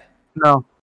 Yeah. No.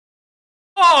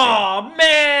 Oh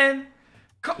man!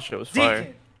 That shit was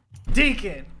fire.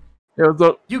 Deacon.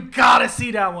 You gotta see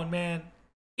that one, man.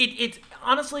 It's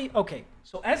honestly okay.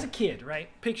 So as a kid, right?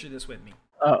 Picture this with me.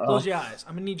 Close your eyes.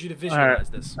 I'm gonna need you to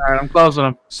visualize this. All right, I'm closing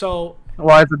them. So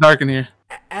why is it dark in here?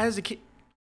 As a kid,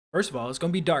 first of all, it's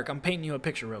gonna be dark. I'm painting you a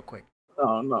picture real quick.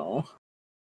 Oh no.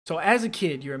 So as a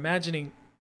kid, you're imagining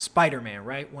Spider-Man,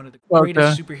 right? One of the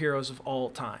greatest superheroes of all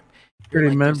time.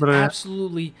 There's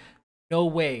absolutely no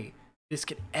way this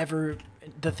could ever.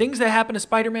 The things that happen to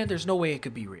Spider-Man, there's no way it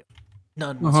could be real.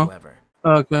 None whatsoever.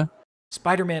 Okay.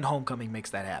 Spider-Man Homecoming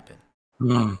makes that happen.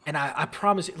 And I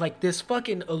promise you, like this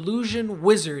fucking illusion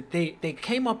wizard, they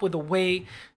came up with a way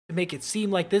to make it seem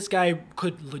like this guy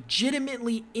could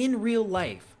legitimately, in real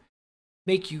life,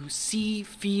 make you see,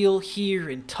 feel, hear,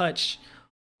 and touch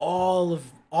all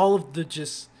of the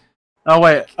just. Oh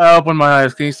wait, I opened my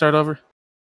eyes. Can you start over?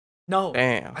 No,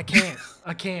 damn, I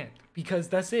can't because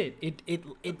that's it. It's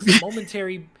a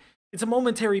momentary. It's a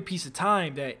momentary piece of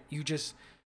time that you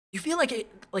feel like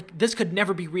this could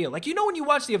never be real. Like, you know when you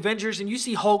watch the Avengers and you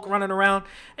see Hulk running around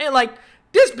and like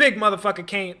this big motherfucker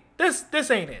can't.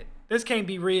 This ain't it. This can't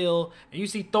be real. And you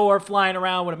see Thor flying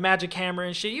around with a magic hammer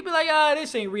and shit. You be like,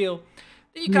 this ain't real.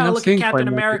 Then you kind of look at Captain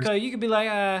America. You could be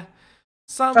like,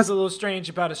 something's a little strange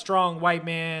about a strong white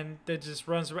man that just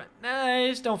runs around. Nah, it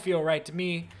just don't feel right to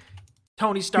me.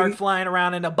 Tony Stark flying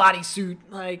around in a bodysuit.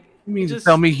 Like, you mean to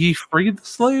tell me he freed the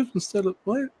slave instead of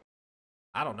what?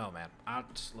 I don't know, man.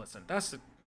 Listen. That's a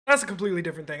completely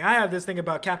different thing. I have this thing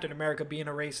about Captain America being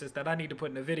a racist that I need to put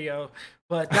in a video,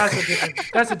 but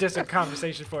that's a different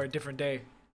conversation for a different day.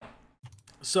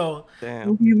 So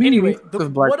anyway,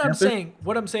 what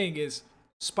I'm saying is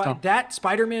that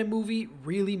Spider-Man movie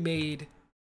really made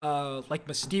like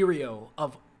Mysterio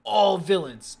of all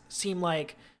villains seem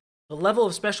like the level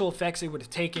of special effects it would have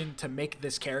taken to make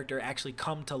this character actually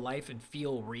come to life and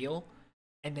feel real,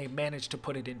 and they managed to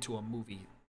put it into a movie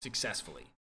successfully.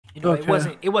 You know,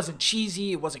 it wasn't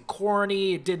cheesy, it wasn't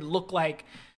corny, it didn't look like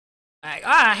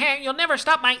hey, you'll never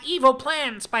stop my evil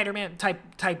plan, Spider-Man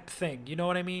type thing. You know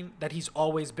what I mean? That he's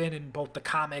always been in both the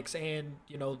comics and,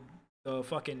 you know, the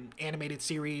fucking animated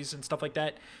series and stuff like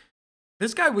that.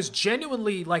 This guy was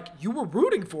genuinely like, you were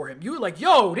rooting for him. You were like,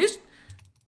 yo,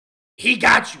 he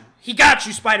got you. He got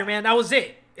you, Spider-Man. That was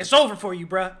it. It's over for you,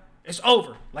 bruh. It's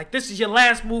over. Like, this is your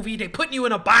last movie. They putting you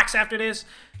in a box after this.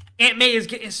 Aunt May is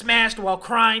getting smashed while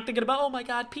crying, thinking about, oh my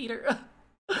God, Peter.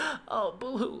 Oh,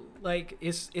 boo-hoo. Like,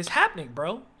 it's happening,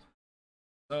 bro.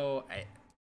 So, you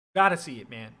gotta see it,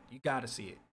 man. You gotta see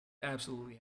it.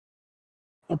 Absolutely.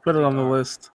 I'll put it on the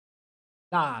list.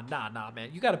 Nah, man.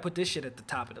 You gotta put this shit at the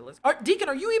top of the list. Deacon,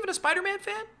 are you even a Spider-Man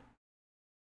fan?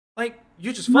 Like,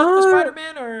 you just fuck with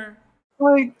Spider-Man, or?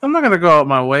 Like, I'm not gonna go out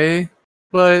my way,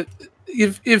 but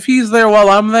if he's there while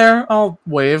I'm there, I'll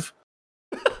wave.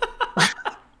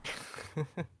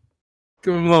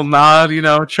 Give him a little nod, you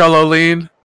know, Cholo lean.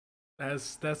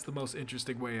 That's the most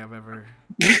interesting way I've ever.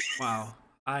 Wow.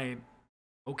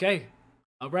 Okay.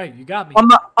 All right, you got me. I'm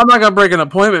not gonna break an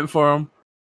appointment for him.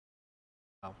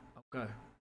 Oh, okay.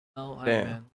 Oh,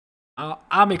 man.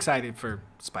 I'm excited for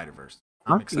Spider-Verse.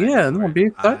 I'm excited. Yeah, no, be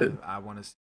excited. I want to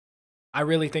see. I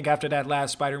really think after that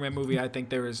last Spider-Man movie, I think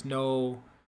there's no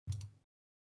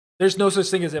such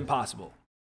thing as impossible.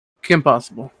 Kim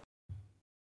Possible.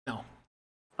 No.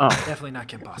 Oh. Definitely not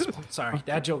Kim Possible. Sorry.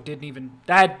 That joke didn't even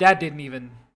that didn't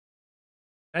even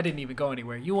go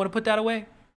anywhere. You want to put that away?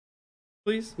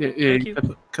 Please? Yeah, you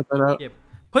cut that out. Yeah.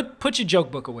 Put your joke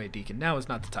book away, Deacon. Now is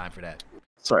not the time for that.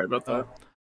 Sorry about that.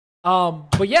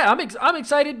 But yeah, I'm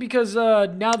excited because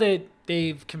now that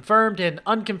they've confirmed and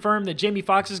unconfirmed that Jamie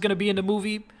Foxx is going to be in the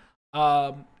movie,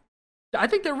 I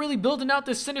think they're really building out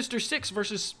this Sinister Six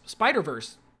versus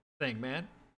Spider-Verse thing, man.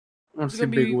 It's a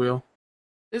big wheel.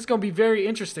 It's going to be very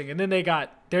interesting. And then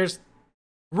there's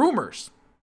rumors.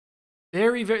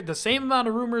 The same amount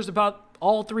of rumors about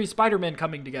all 3 Spider-Men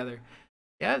coming together.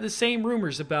 Yeah, the same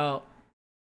rumors about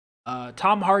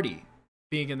Tom Hardy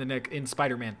being in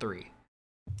Spider-Man 3.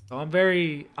 So I'm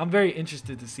very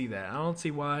interested to see that. I don't see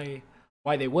why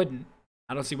they wouldn't.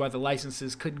 I don't see why the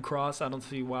licenses couldn't cross. I don't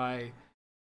see why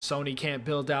Sony can't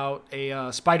build out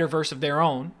a Spider-Verse of their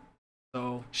own.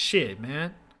 So shit,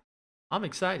 man. I'm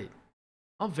excited.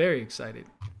 I'm very excited.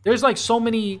 There's like so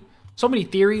many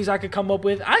theories I could come up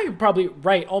with. I could probably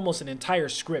write almost an entire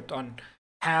script on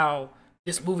how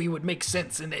this movie would make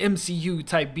sense in the MCU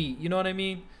type beat. You know what I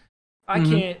mean? I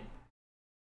can't.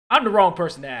 I'm the wrong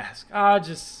person to ask.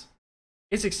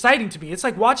 It's exciting to me. It's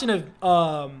like watching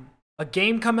a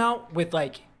game come out with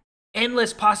like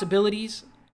endless possibilities,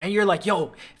 and you're like,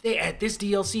 yo, if they add this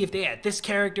DLC, if they add this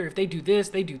character, if they do this,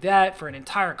 they do that for an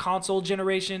entire console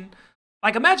generation.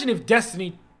 Like, imagine if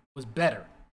Destiny was better.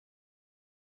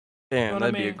 Damn, you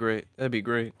know that'd be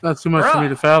great. That's too much for me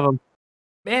to fathom.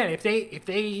 Man, if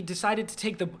they decided to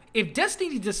take if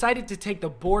Destiny decided to take the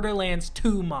Borderlands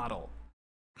 2 model,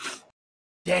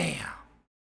 damn,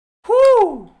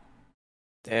 whoo,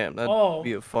 damn, that'd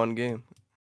be a fun game.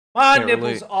 My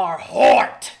nipples are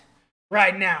hard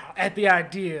right now at the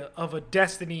idea of a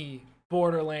Destiny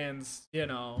Borderlands,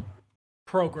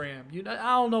 program. I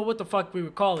don't know what the fuck we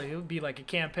would call it. It would be like a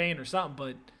campaign or something,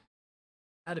 but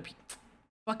that'd be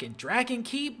fucking Dragon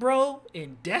Keep, bro,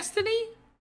 in Destiny.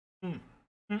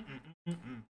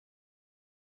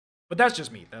 But that's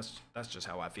just me. That's just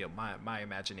how I feel. My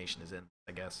imagination is in,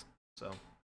 I guess. So,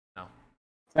 no.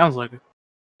 Sounds like it.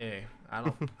 Hey, I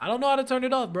don't know how to turn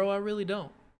it off, bro. I really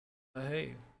don't. But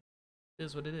hey, it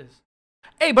is what it is.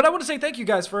 Hey, but I want to say thank you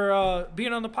guys for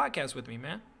being on the podcast with me,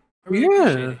 man. I really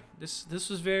appreciate it. This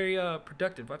was very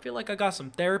productive. I feel like I got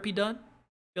some therapy done.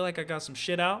 I feel like I got some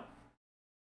shit out.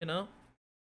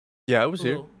 Yeah, I was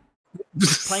here.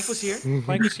 Plank was here.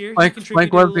 Plank was here. Plank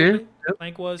was here. Yep.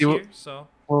 Plank was here. So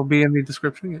will be in the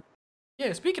description.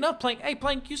 Yeah. Speaking of Plank, hey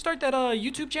Plank, you start that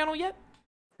YouTube channel yet?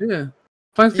 Yeah.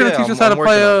 Plank's gonna teach us how to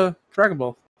play Dragon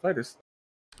Ball Fighters.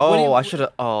 Oh, I should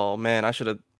have. Oh man, I should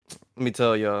have. Let me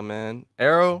tell y'all, man.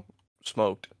 Arrow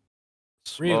smoked.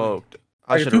 Really?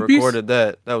 I should have recorded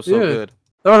that. That was so good.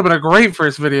 That would have been a great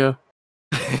first video.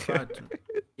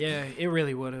 Yeah, it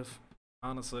really would have.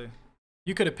 Honestly.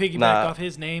 You could have piggybacked off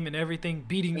his name and everything,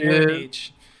 beating Aaron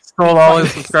H. Stole all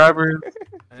his subscribers.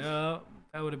 Yeah,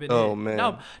 that would have been Oh, it. man.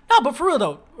 No, but for real,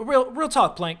 though. Real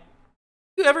talk, Plank.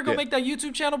 You ever go make that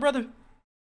YouTube channel, brother?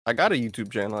 I got a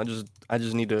YouTube channel. I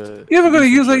just need to... You ever going to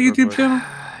use that YouTube channel?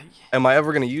 Am I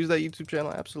ever going to use that YouTube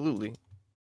channel? Absolutely.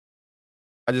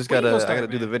 I just gotta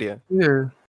do the video. Yeah.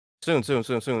 Soon.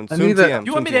 I need that.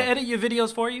 You want me to edit your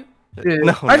videos for you? Yeah.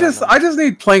 No, I just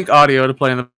need Plank audio to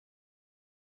play in the...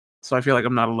 So I feel like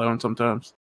I'm not alone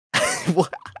sometimes.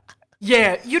 What?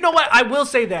 Yeah, you know what? I will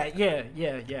say that. Yeah.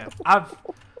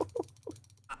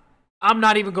 I'm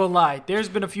not even gonna lie. There's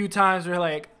been a few times where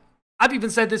like I've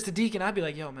even said this to Deacon. I'd be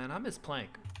like, "Yo, man, I miss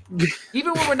Plank."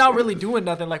 Even when we're not really doing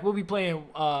nothing, like we'll be playing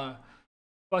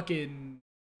fucking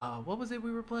what was it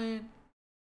we were playing?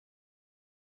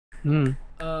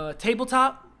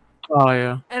 Tabletop. Oh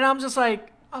yeah. And I was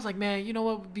like, man, you know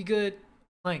what would be good?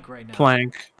 Plank right now.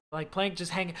 Plank. Like Plank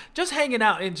just hanging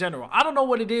out in general. I don't know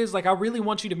what it is. Like I really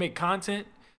want you to make content.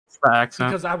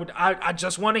 Because I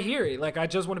just want to hear it. Like I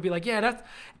just want to be like, yeah, that's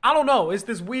I don't know. It's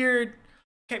this weird.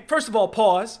 Okay, first of all,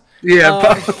 pause.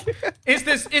 Yeah. It's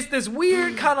this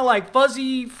weird kind of like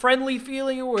fuzzy, friendly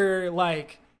feeling where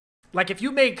like if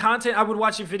you made content, I would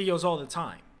watch your videos all the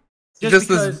time. Just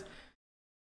because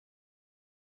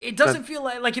it doesn't feel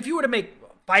like if you were to make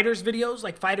fighters videos,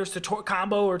 like fighters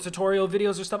combo or tutorial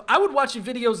videos or stuff, I would watch your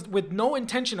videos with no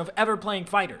intention of ever playing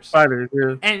fighters.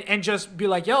 Yeah. And just be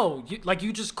like, yo,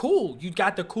 you just cool. You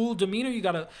got the cool demeanor.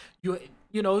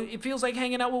 You know, it feels like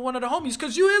hanging out with one of the homies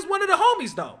because you is one of the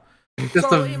homies though. Just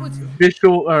so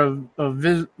visual,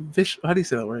 how do you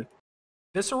say that word?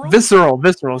 Visceral.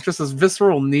 It's just this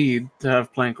visceral need to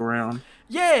have Plank around.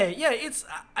 Yeah, it's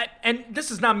and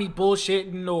this is not me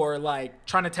bullshitting or like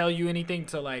trying to tell you anything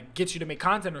to like get you to make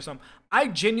content or something. I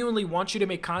genuinely want you to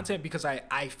make content because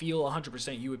I feel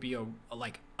 100% you would be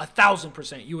like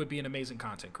 1,000% you would be an amazing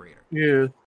content creator. Yeah.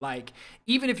 Like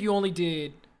even if you only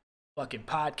did fucking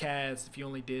podcasts, if you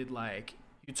only did like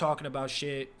you talking about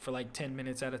shit for like 10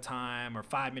 minutes at a time or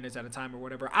 5 minutes at a time or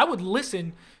whatever, I would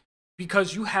listen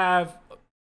because you have.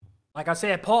 Like I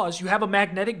said, pause. You have a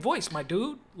magnetic voice, my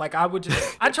dude. Like I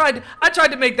tried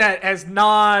to make that as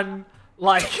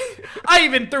like I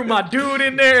even threw my dude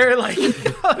in there. Like you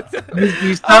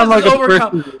sound like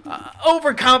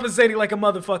overcompensating like a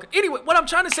motherfucker. Anyway, what I'm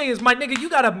trying to say is, my nigga, you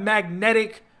got a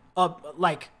magnetic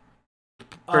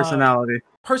personality.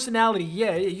 Personality,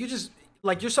 yeah. You just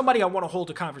like you're somebody I want to hold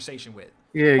a conversation with.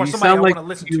 Yeah, or you somebody sound I like want to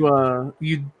listen to.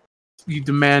 You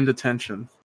demand attention.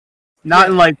 Not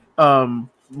in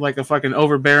like a fucking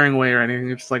overbearing way or anything.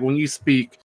 It's like when you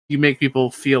speak, you make people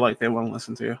feel like they want to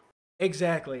listen to you.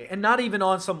 Exactly. And not even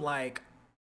on some like,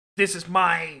 this is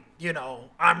my,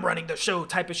 I'm running the show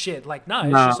type of shit. Like, nah,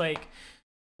 it's just like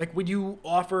when you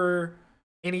offer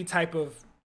any type of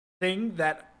thing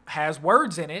that has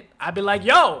words in it, I'd be like,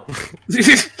 yo,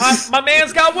 my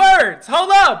man's got words.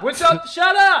 Hold up. What's up?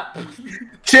 Shut up.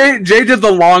 Jay did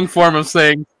the long form of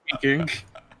saying speaking.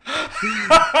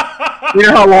 You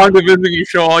know how long the visit you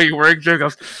show all your work? Jay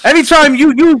goes, anytime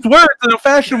you use words in a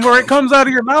fashion where it comes out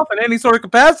of your mouth in any sort of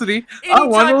capacity, I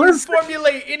want to listen. Anytime you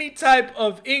formulate any type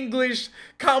of English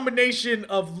combination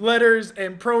of letters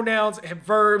and pronouns and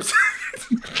verbs.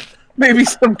 Maybe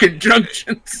some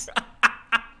conjunctions.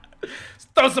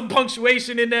 Throw some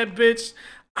punctuation in that bitch.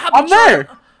 I'm there.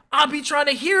 I'll be trying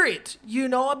to hear it,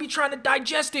 I'll be trying to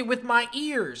digest it with my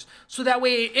ears. So that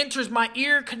way it enters my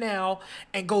ear canal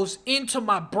and goes into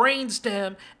my brain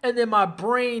stem. And then my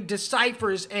brain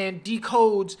deciphers and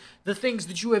decodes the things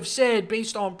that you have said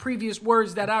based on previous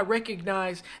words that I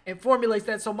recognize and formulates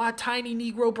that so my tiny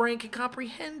Negro brain can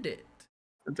comprehend it.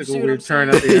 That's like a weird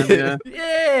turn at the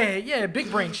end, yeah. Big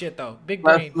brain shit, though. Big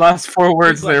brain. Last 4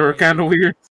 words there were kind of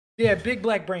weird. Yeah, big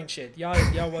black brain shit.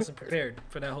 Y'all wasn't prepared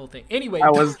for that whole thing. Anyway,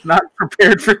 I was not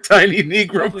prepared for tiny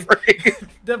Negro brain.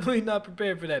 Definitely not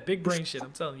prepared for that big brain shit.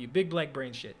 I'm telling you, big black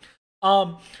brain shit.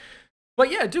 But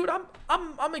yeah, dude,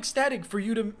 I'm ecstatic for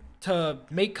you to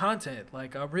make content.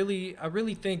 Like, I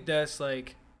really think that's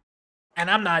like, and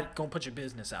I'm not gonna put your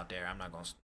business out there. I'm not gonna,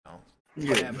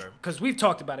 whatever, because we've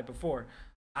talked about it before.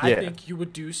 I think you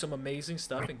would do some amazing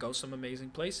stuff and go some amazing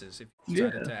places if you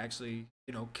decided to actually,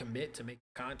 commit to make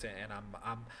content. And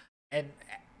and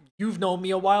you've known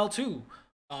me a while too.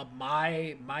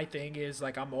 My thing is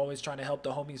like I'm always trying to help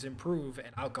the homies improve, and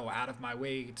I'll go out of my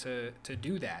way to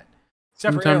do that.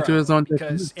 Except for Arrow,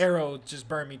 because Arrow just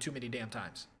burned me too many damn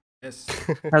times.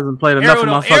 Hasn't played enough of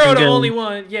my fucking Arrow, the game. only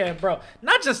one, yeah, bro.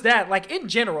 Not just that, like in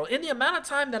general, in the amount of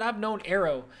time that I've known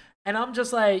Arrow. And I'm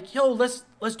just like, yo, let's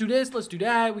do this, let's do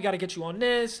that. We got to get you on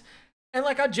this. And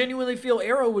like, I genuinely feel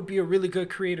Arrow would be a really good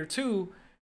creator too.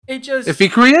 It just if he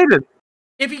created,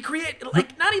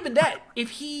 like, not even that.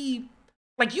 If he,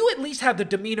 like, you at least have the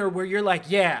demeanor where you're like,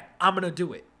 yeah, I'm gonna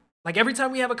do it. Like every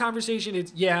time we have a conversation,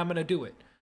 it's yeah, I'm gonna do it.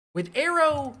 With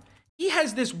Arrow, he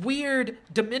has this weird,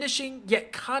 diminishing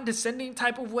yet condescending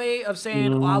type of way of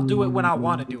saying, oh, I'll do it when I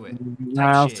want to do it.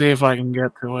 I'll see if I can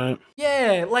get to it.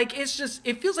 Yeah, like it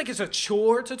feels like it's a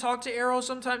chore to talk to Arrow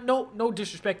sometimes. No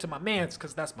disrespect to my mans,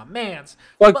 because that's my mans.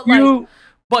 But you.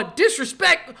 But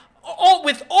disrespect,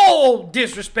 with all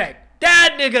disrespect,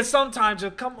 that nigga sometimes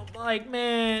will come like,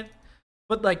 man.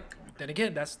 But like, then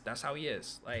again, that's how he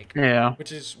is. Like, yeah,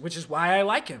 which is why I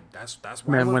like him. That's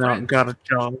why man went out and got a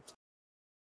job.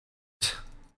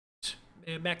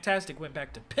 Man, Mactastic went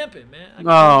back to pimping, man.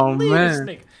 Oh, man.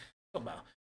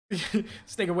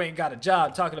 This nigga went and got a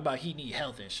job talking about he need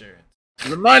health insurance.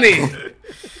 The money.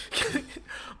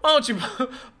 Why don't you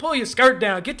pull your skirt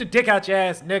down, get the dick out your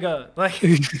ass, nigga? Like,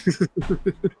 eat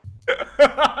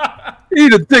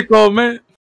a dick, old man.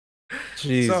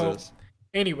 Jesus. So,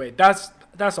 anyway, that's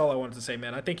all I wanted to say,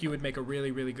 man. I think you would make a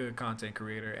really, really good content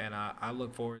creator, and I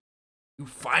look forward. You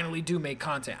finally do make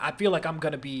content. I feel like I'm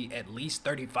going to be at least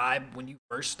 35 when you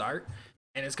first start.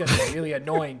 And it's going to be really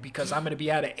annoying because I'm going to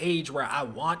be at an age where I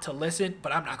want to listen,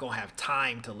 but I'm not going to have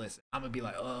time to listen. I'm going to be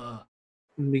like, I'm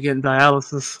going to be getting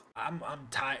dialysis. I'm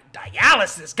tired.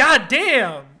 Dialysis? God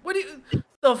damn.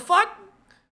 The fuck?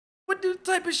 What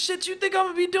type of shit you think I'm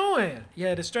going to be doing?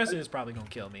 Yeah, the stress is probably going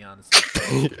to kill me,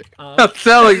 honestly. I'm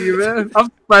telling you, man. I'm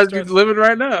surprised you're living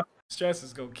right now. Stress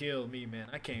is going to kill me, man.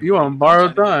 I can't. You on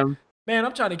borrowed time. Man,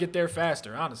 I'm trying to get there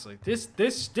faster, honestly. This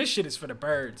shit is for the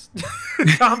birds.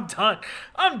 I'm done.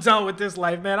 I'm done with this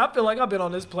life, man. I feel like I've been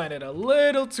on this planet a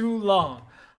little too long.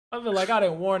 I feel like I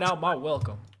done worn out my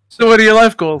welcome. So what are your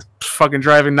life goals? Fucking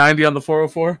driving 90 on the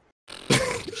 404?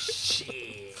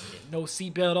 Shit. No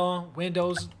seatbelt on,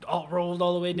 windows all rolled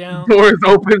all the way down. Doors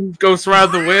open, ghost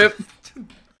ride the whip.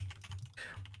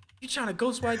 You trying to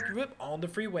ghost ride the whip on the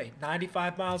freeway,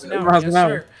 95 miles an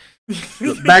hour. Yes,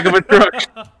 sir. Back of a truck.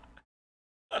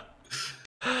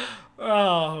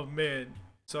 Oh man!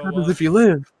 So happens if you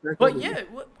live. But yeah,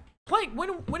 Plank,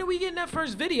 when are we getting that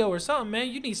first video or something, man?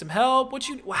 You need some help.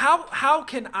 How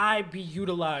can I be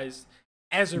utilized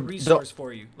as a resource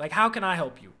for you? Like, how can I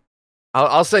help you?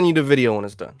 I'll send you the video when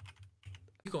it's done.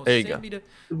 You gonna there you send go. me the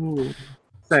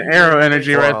that Arrow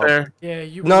energy right there. Yeah,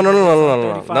 you. No. Oh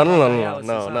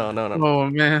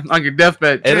man, on your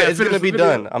deathbed. It's gonna be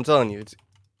done. I'm telling you, it's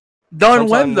done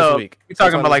when though? You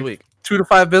talking about like 2 to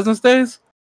 5 business days?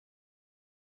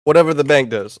 Whatever the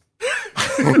bank does.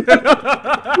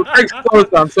 Breaks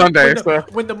closed on Sunday.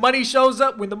 When the money shows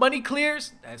up, when the money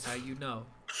clears, that's how you know.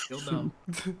 You'll know.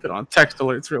 Put on text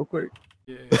alerts real quick.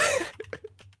 Yeah.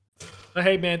 But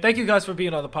hey, man, thank you guys for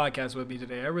being on the podcast with me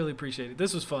today. I really appreciate it.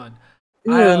 This was fun.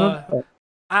 Yeah,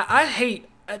 I hate,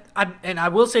 and I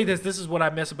will say this is what I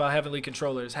miss about Heavenly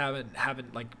Controllers, having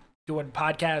like doing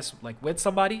podcasts like with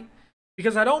somebody,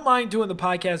 because I don't mind doing the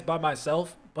podcast by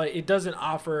myself, but it doesn't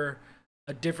offer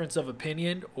a difference of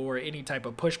opinion or any type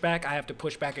of pushback. I have to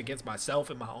push back against myself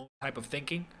and my own type of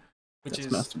thinking, which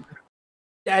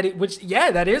that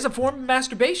is a form of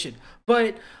masturbation.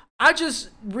 But I just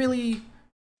really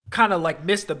kind of like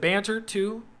miss the banter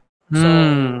too.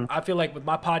 So I feel like with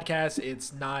my podcast,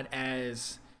 it's not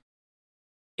as,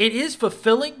 it is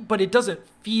fulfilling, but it doesn't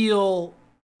feel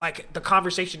like the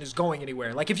conversation is going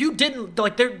anywhere. Like if you didn't,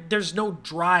 like there's no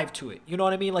drive to it. You know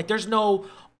what I mean? Like there's no,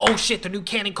 oh shit, the new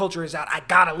Canon culture is out, I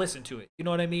gotta listen to it. You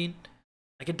know what I mean?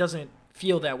 Like it doesn't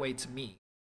feel that way to me.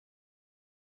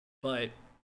 But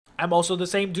I'm also the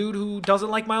same dude who doesn't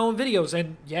like my own videos,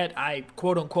 and yet I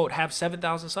quote unquote have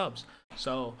 7,000 subs.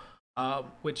 So,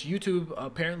 which YouTube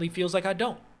apparently feels like I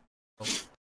don't.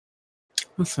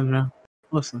 Listen, man.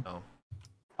 Listen.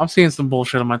 I'm seeing some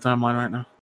bullshit on my timeline right now.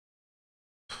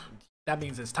 That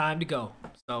means it's time to go.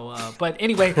 So, but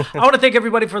anyway, I want to thank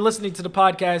everybody for listening to the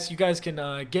podcast. You guys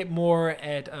can get more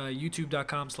at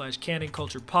youtube.com/Canon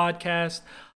Culture Podcast.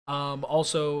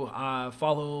 Also,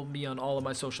 follow me on all of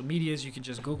my social medias. You can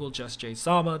just Google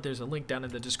JustJaySama. There's a link down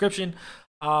in the description.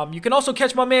 You can also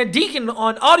catch my man Deacon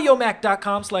on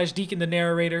audiomac.com/Deacon the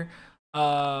narrator.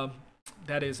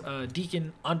 That is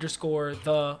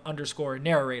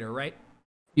Deacon_the_narrator, right?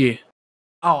 Yeah.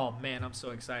 Oh man, I'm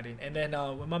so excited. And then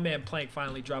when my man Plank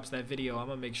finally drops that video, I'm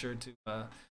gonna make sure to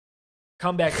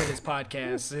come back to this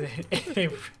podcast.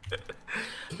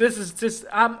 This is just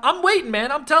I'm waiting,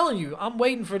 man. I'm telling you, I'm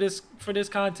waiting for this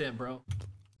content, bro.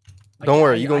 Like, don't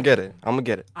worry, you're gonna get it. I'm gonna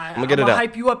get it. I'm gonna get it out. I'm gonna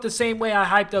hype you up the same way I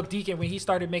hyped up Deacon when he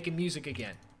started making music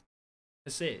again.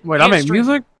 That's it. Wait, I make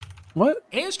music? What?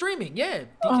 And streaming, yeah.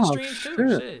 Deacon streams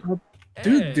too. Shit.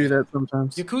 I do that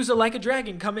sometimes. Yakuza Like a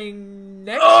Dragon coming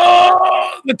next.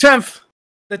 Oh, the 10th.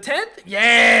 The 10th?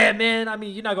 Yeah, man. I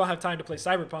mean, you're not gonna have time to play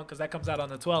Cyberpunk because that comes out on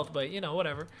the 12th. But you know,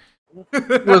 whatever.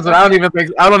 Listen, I don't even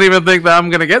think that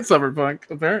I'm gonna get Cyberpunk.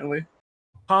 Apparently.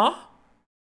 Huh?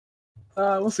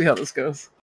 We'll see how this goes.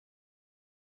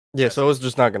 Yeah, so it's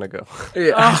just not gonna go.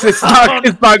 Yeah, it's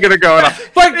not gonna go at all.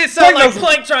 It sounds like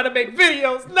Plank trying to make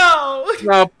videos. No,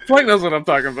 Plank knows what I'm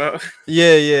talking about.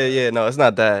 Yeah. No, it's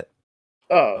not that.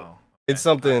 Oh, it's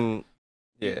something.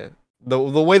 Yeah, the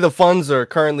way the funds are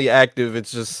currently active,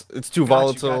 it's too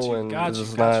volatile and it's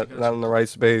just not in the right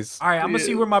space. All right, I'm gonna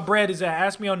see where my bread is at.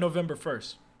 Ask me on November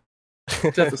 1st.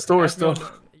 It's at the store still.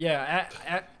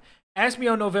 Ask me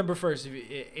on November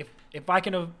 1st if I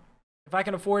can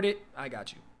afford it. I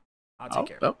got you. I'll take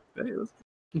care of it.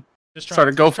 Just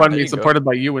started GoFundMe supported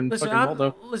by you and fucking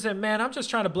Waldo. Listen, man, I'm just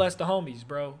trying to bless the homies,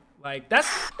 bro. Like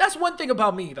that's one thing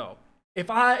about me though. If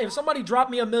somebody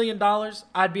dropped me $1 million,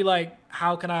 I'd be like,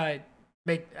 how can I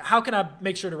make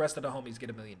sure the rest of the homies get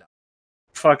 $1 million?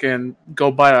 Fucking go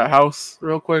buy a house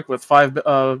real quick with five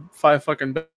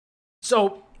fucking.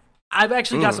 So I've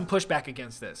actually got some pushback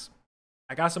against this.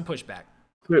 I got some pushback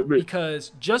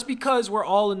because just because we're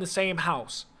all in the same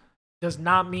house does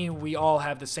not mean we all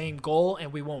have the same goal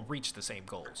and we won't reach the same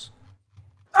goals.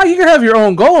 You can have your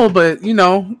own goal, but you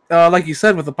know, like you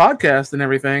said with the podcast and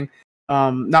everything.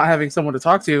 Not having someone to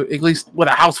talk to, at least with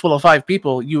a house full of 5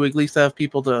 people, you at least have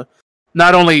people to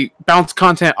not only bounce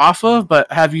content off of,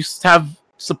 but have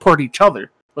support each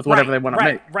other with whatever they want to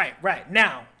make. Right.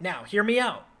 Now, hear me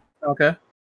out. Okay.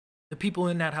 The people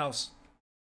in that house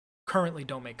currently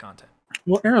don't make content.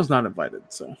 Well, Arrow's not invited,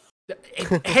 so.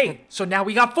 Hey, so now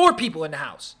we got 4 people in the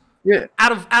house. Yeah.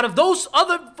 Out of those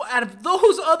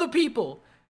other people,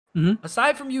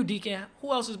 aside from you, Deacon,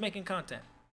 who else is making content?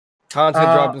 Content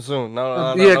dropping soon.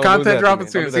 No, content dropping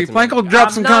soon. See, Plank will drop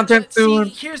some content soon.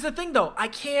 See, here's the thing, though.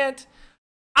 I'm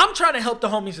trying to help the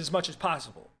homies as much as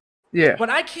possible. Yeah. But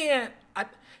I can't.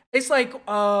 It's like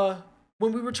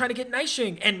when we were trying to get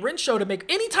Nightshing and Renshow to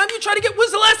make. Anytime you try to get.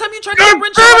 When's the last time you tried to get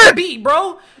Renshow on the beat,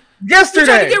 bro? Yesterday. You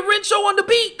tried to get Renshow on the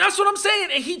beat. That's what I'm saying.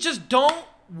 And he just don't.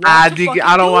 I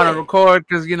don't want to record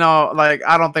because, you know, like,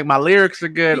 I don't think my lyrics are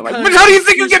good. Like, but how do you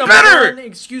think you get better?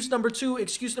 Excuse number 2.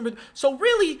 So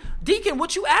really, Deacon,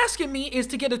 what you asking me is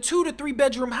to get a 2 to 3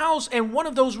 bedroom house and one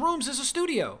of those rooms is a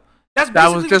studio. That's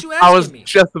basically what you asking me. I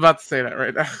was just about to say that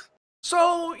right now.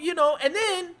 So, you know, and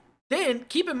then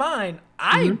keep in mind,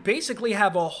 I basically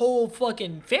have a whole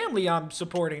fucking family I'm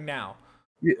supporting now.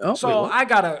 Yeah, oh, so I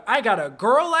got a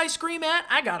girl I scream at.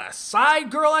 I got a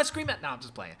side girl I scream at. No, I'm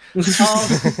just playing.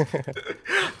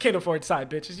 Can't afford side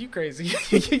bitches. You crazy?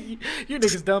 You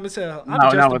niggas dumb as hell. I'm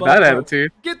just not with that broke.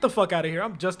 attitude. Get the fuck out of here.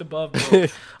 I'm just above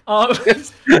broke.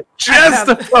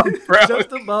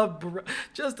 Just above broke.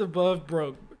 Just above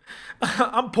broke.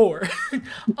 I'm poor.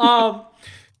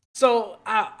 So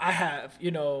I have,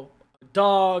 you know, a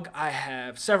dog. I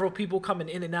have several people coming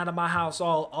in and out of my house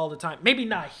all the time. Maybe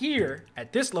not here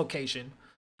at this location,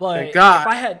 but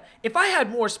if I had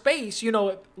more space, you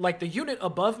know, like the unit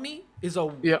above me is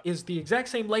the exact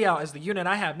same layout as the unit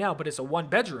I have now, but it's a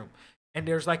 1-bedroom, and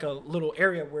there's like a little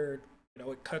area where, you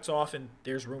know, it cuts off and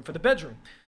there's room for the bedroom.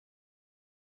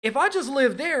 If I just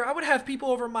lived there, I would have people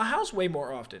over my house way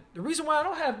more often. The reason why I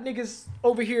don't have niggas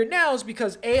over here now is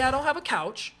because A, I don't have a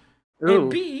couch, and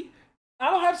B, I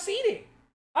don't have seating.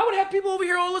 I would have people over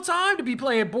here all the time to be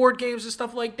playing board games and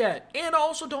stuff like that. And I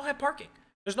also don't have parking.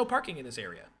 There's no parking in this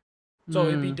area. So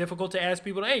it'd be difficult to ask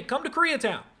people, hey, come to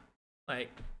Koreatown.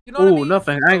 Like, you know what I mean?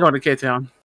 Nothing. I ain't going to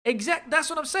K-Town. That's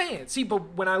what I'm saying. See,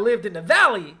 but when I lived in the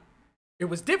valley, it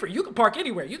was different. You could park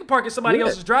anywhere. You could park in somebody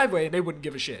else's driveway and they wouldn't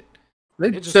give a shit.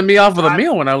 They send me off with a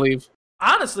meal when I leave.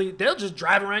 Honestly, they'll just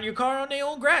drive around your car on their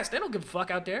own grass. They don't give a fuck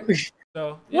out there.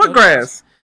 So what grass?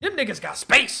 Them niggas got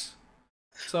space.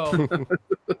 So,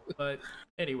 but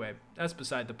anyway, that's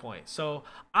beside the point. So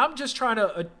I'm just trying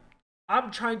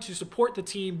to support the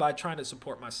team by trying to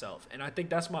support myself, and I think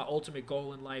that's my ultimate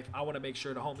goal in life. I want to make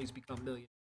sure the homies become millionaires.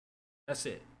 That's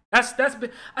it.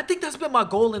 I think that's been my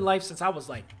goal in life since I was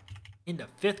like in the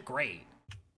 5th grade.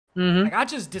 Like I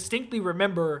just distinctly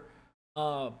remember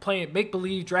playing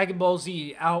make-believe Dragon Ball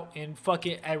Z out in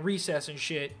fucking at recess and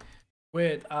shit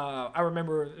with I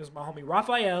remember it was my homie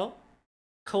Raphael,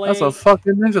 Clay. That's a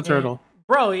fucking Ninja Turtle.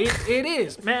 Bro, it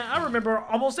is, man. I remember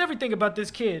almost everything about this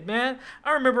kid, man.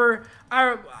 I remember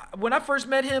when I first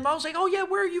met him, I was like, oh yeah,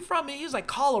 where are you from? And he was like,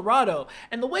 Colorado.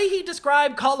 And the way he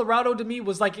described Colorado to me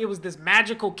was like it was this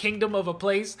magical kingdom of a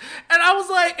place. And I was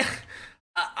like,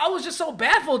 I was just so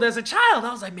baffled as a child.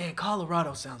 I was like, man,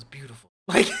 Colorado sounds beautiful.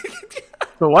 Like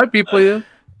the white people, yeah.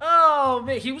 Oh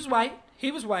man, he was white.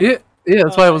 Yeah,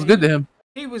 that's why it was good to him.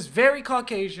 He was very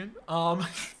Caucasian.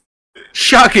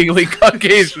 Shockingly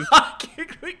Caucasian.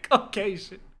 Shockingly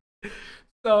Caucasian.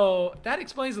 So that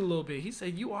explains it a little bit. He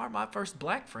said, "You are my first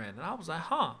black friend," and I was like,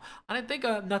 "Huh." I didn't think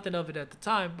of nothing of it at the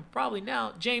time, but probably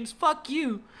now, James, fuck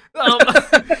you.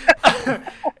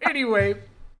 Anyway,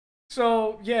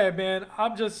 so yeah, man,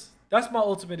 that's my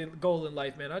ultimate goal in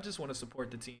life, man. I just want to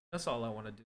support the team. That's all I want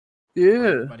to do. Yeah.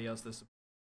 Everybody else to support.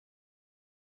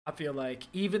 I feel like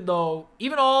even all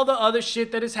the other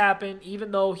shit that has happened,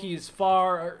 even though he's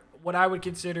far what I would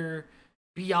consider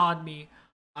beyond me,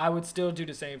 I would still do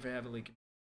the same for Heavenly.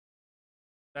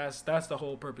 That's the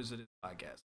whole purpose of this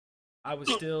podcast. I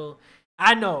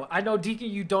know, Deacon,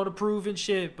 you don't approve and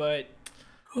shit, but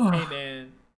hey,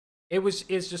 man,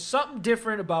 it's just something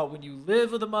different about when you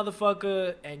live with a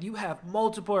motherfucker and you have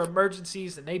multiple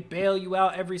emergencies and they bail you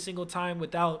out every single time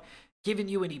without giving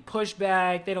you any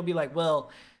pushback. They don't be like, well,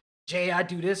 Jay, I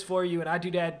do this for you and I do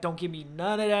that. Don't give me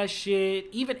none of that shit.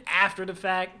 Even after the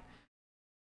fact.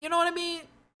 You know what I mean?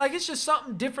 Like, it's just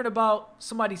something different about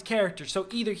somebody's character. So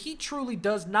either he truly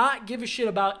does not give a shit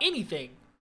about anything,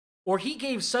 or he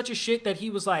gave such a shit that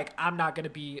he was like, I'm not going to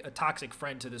be a toxic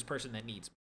friend to this person that needs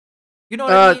me. You know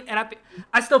what I mean? And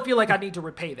I still feel like I need to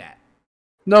repay that.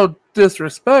 No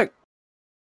disrespect.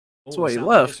 That's why he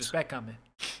left. Disrespect coming.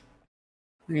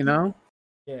 You know?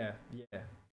 Yeah.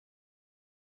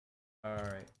 All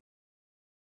right.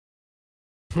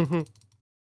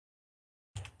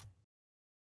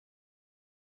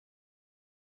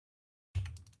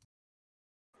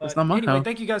 Anyway,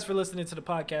 thank you guys for listening to the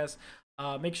podcast.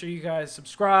 Make sure you guys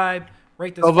subscribe,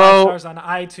 rate this 5 stars on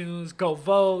iTunes, go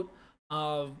vote.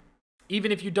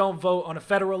 Even if you don't vote on a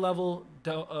federal level,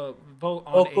 vote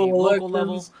on a local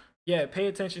level. Yeah, pay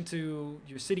attention to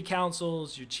your city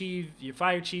councils, your chief, your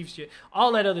fire chiefs,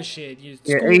 all that other shit.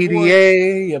 Your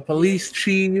ADA, your police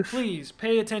chief. Please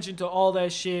pay attention to all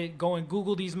that shit. Go and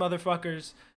Google these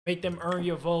motherfuckers. Make them earn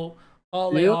your vote.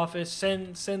 Call their office.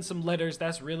 Send some letters.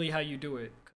 That's really how you do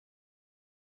it.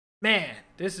 Man,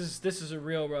 this is a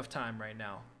real rough time right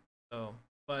now. So,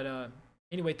 but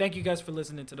anyway, thank you guys for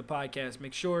listening to the podcast.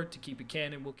 Make sure to keep it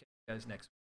canon. We'll catch you guys next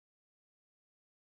week.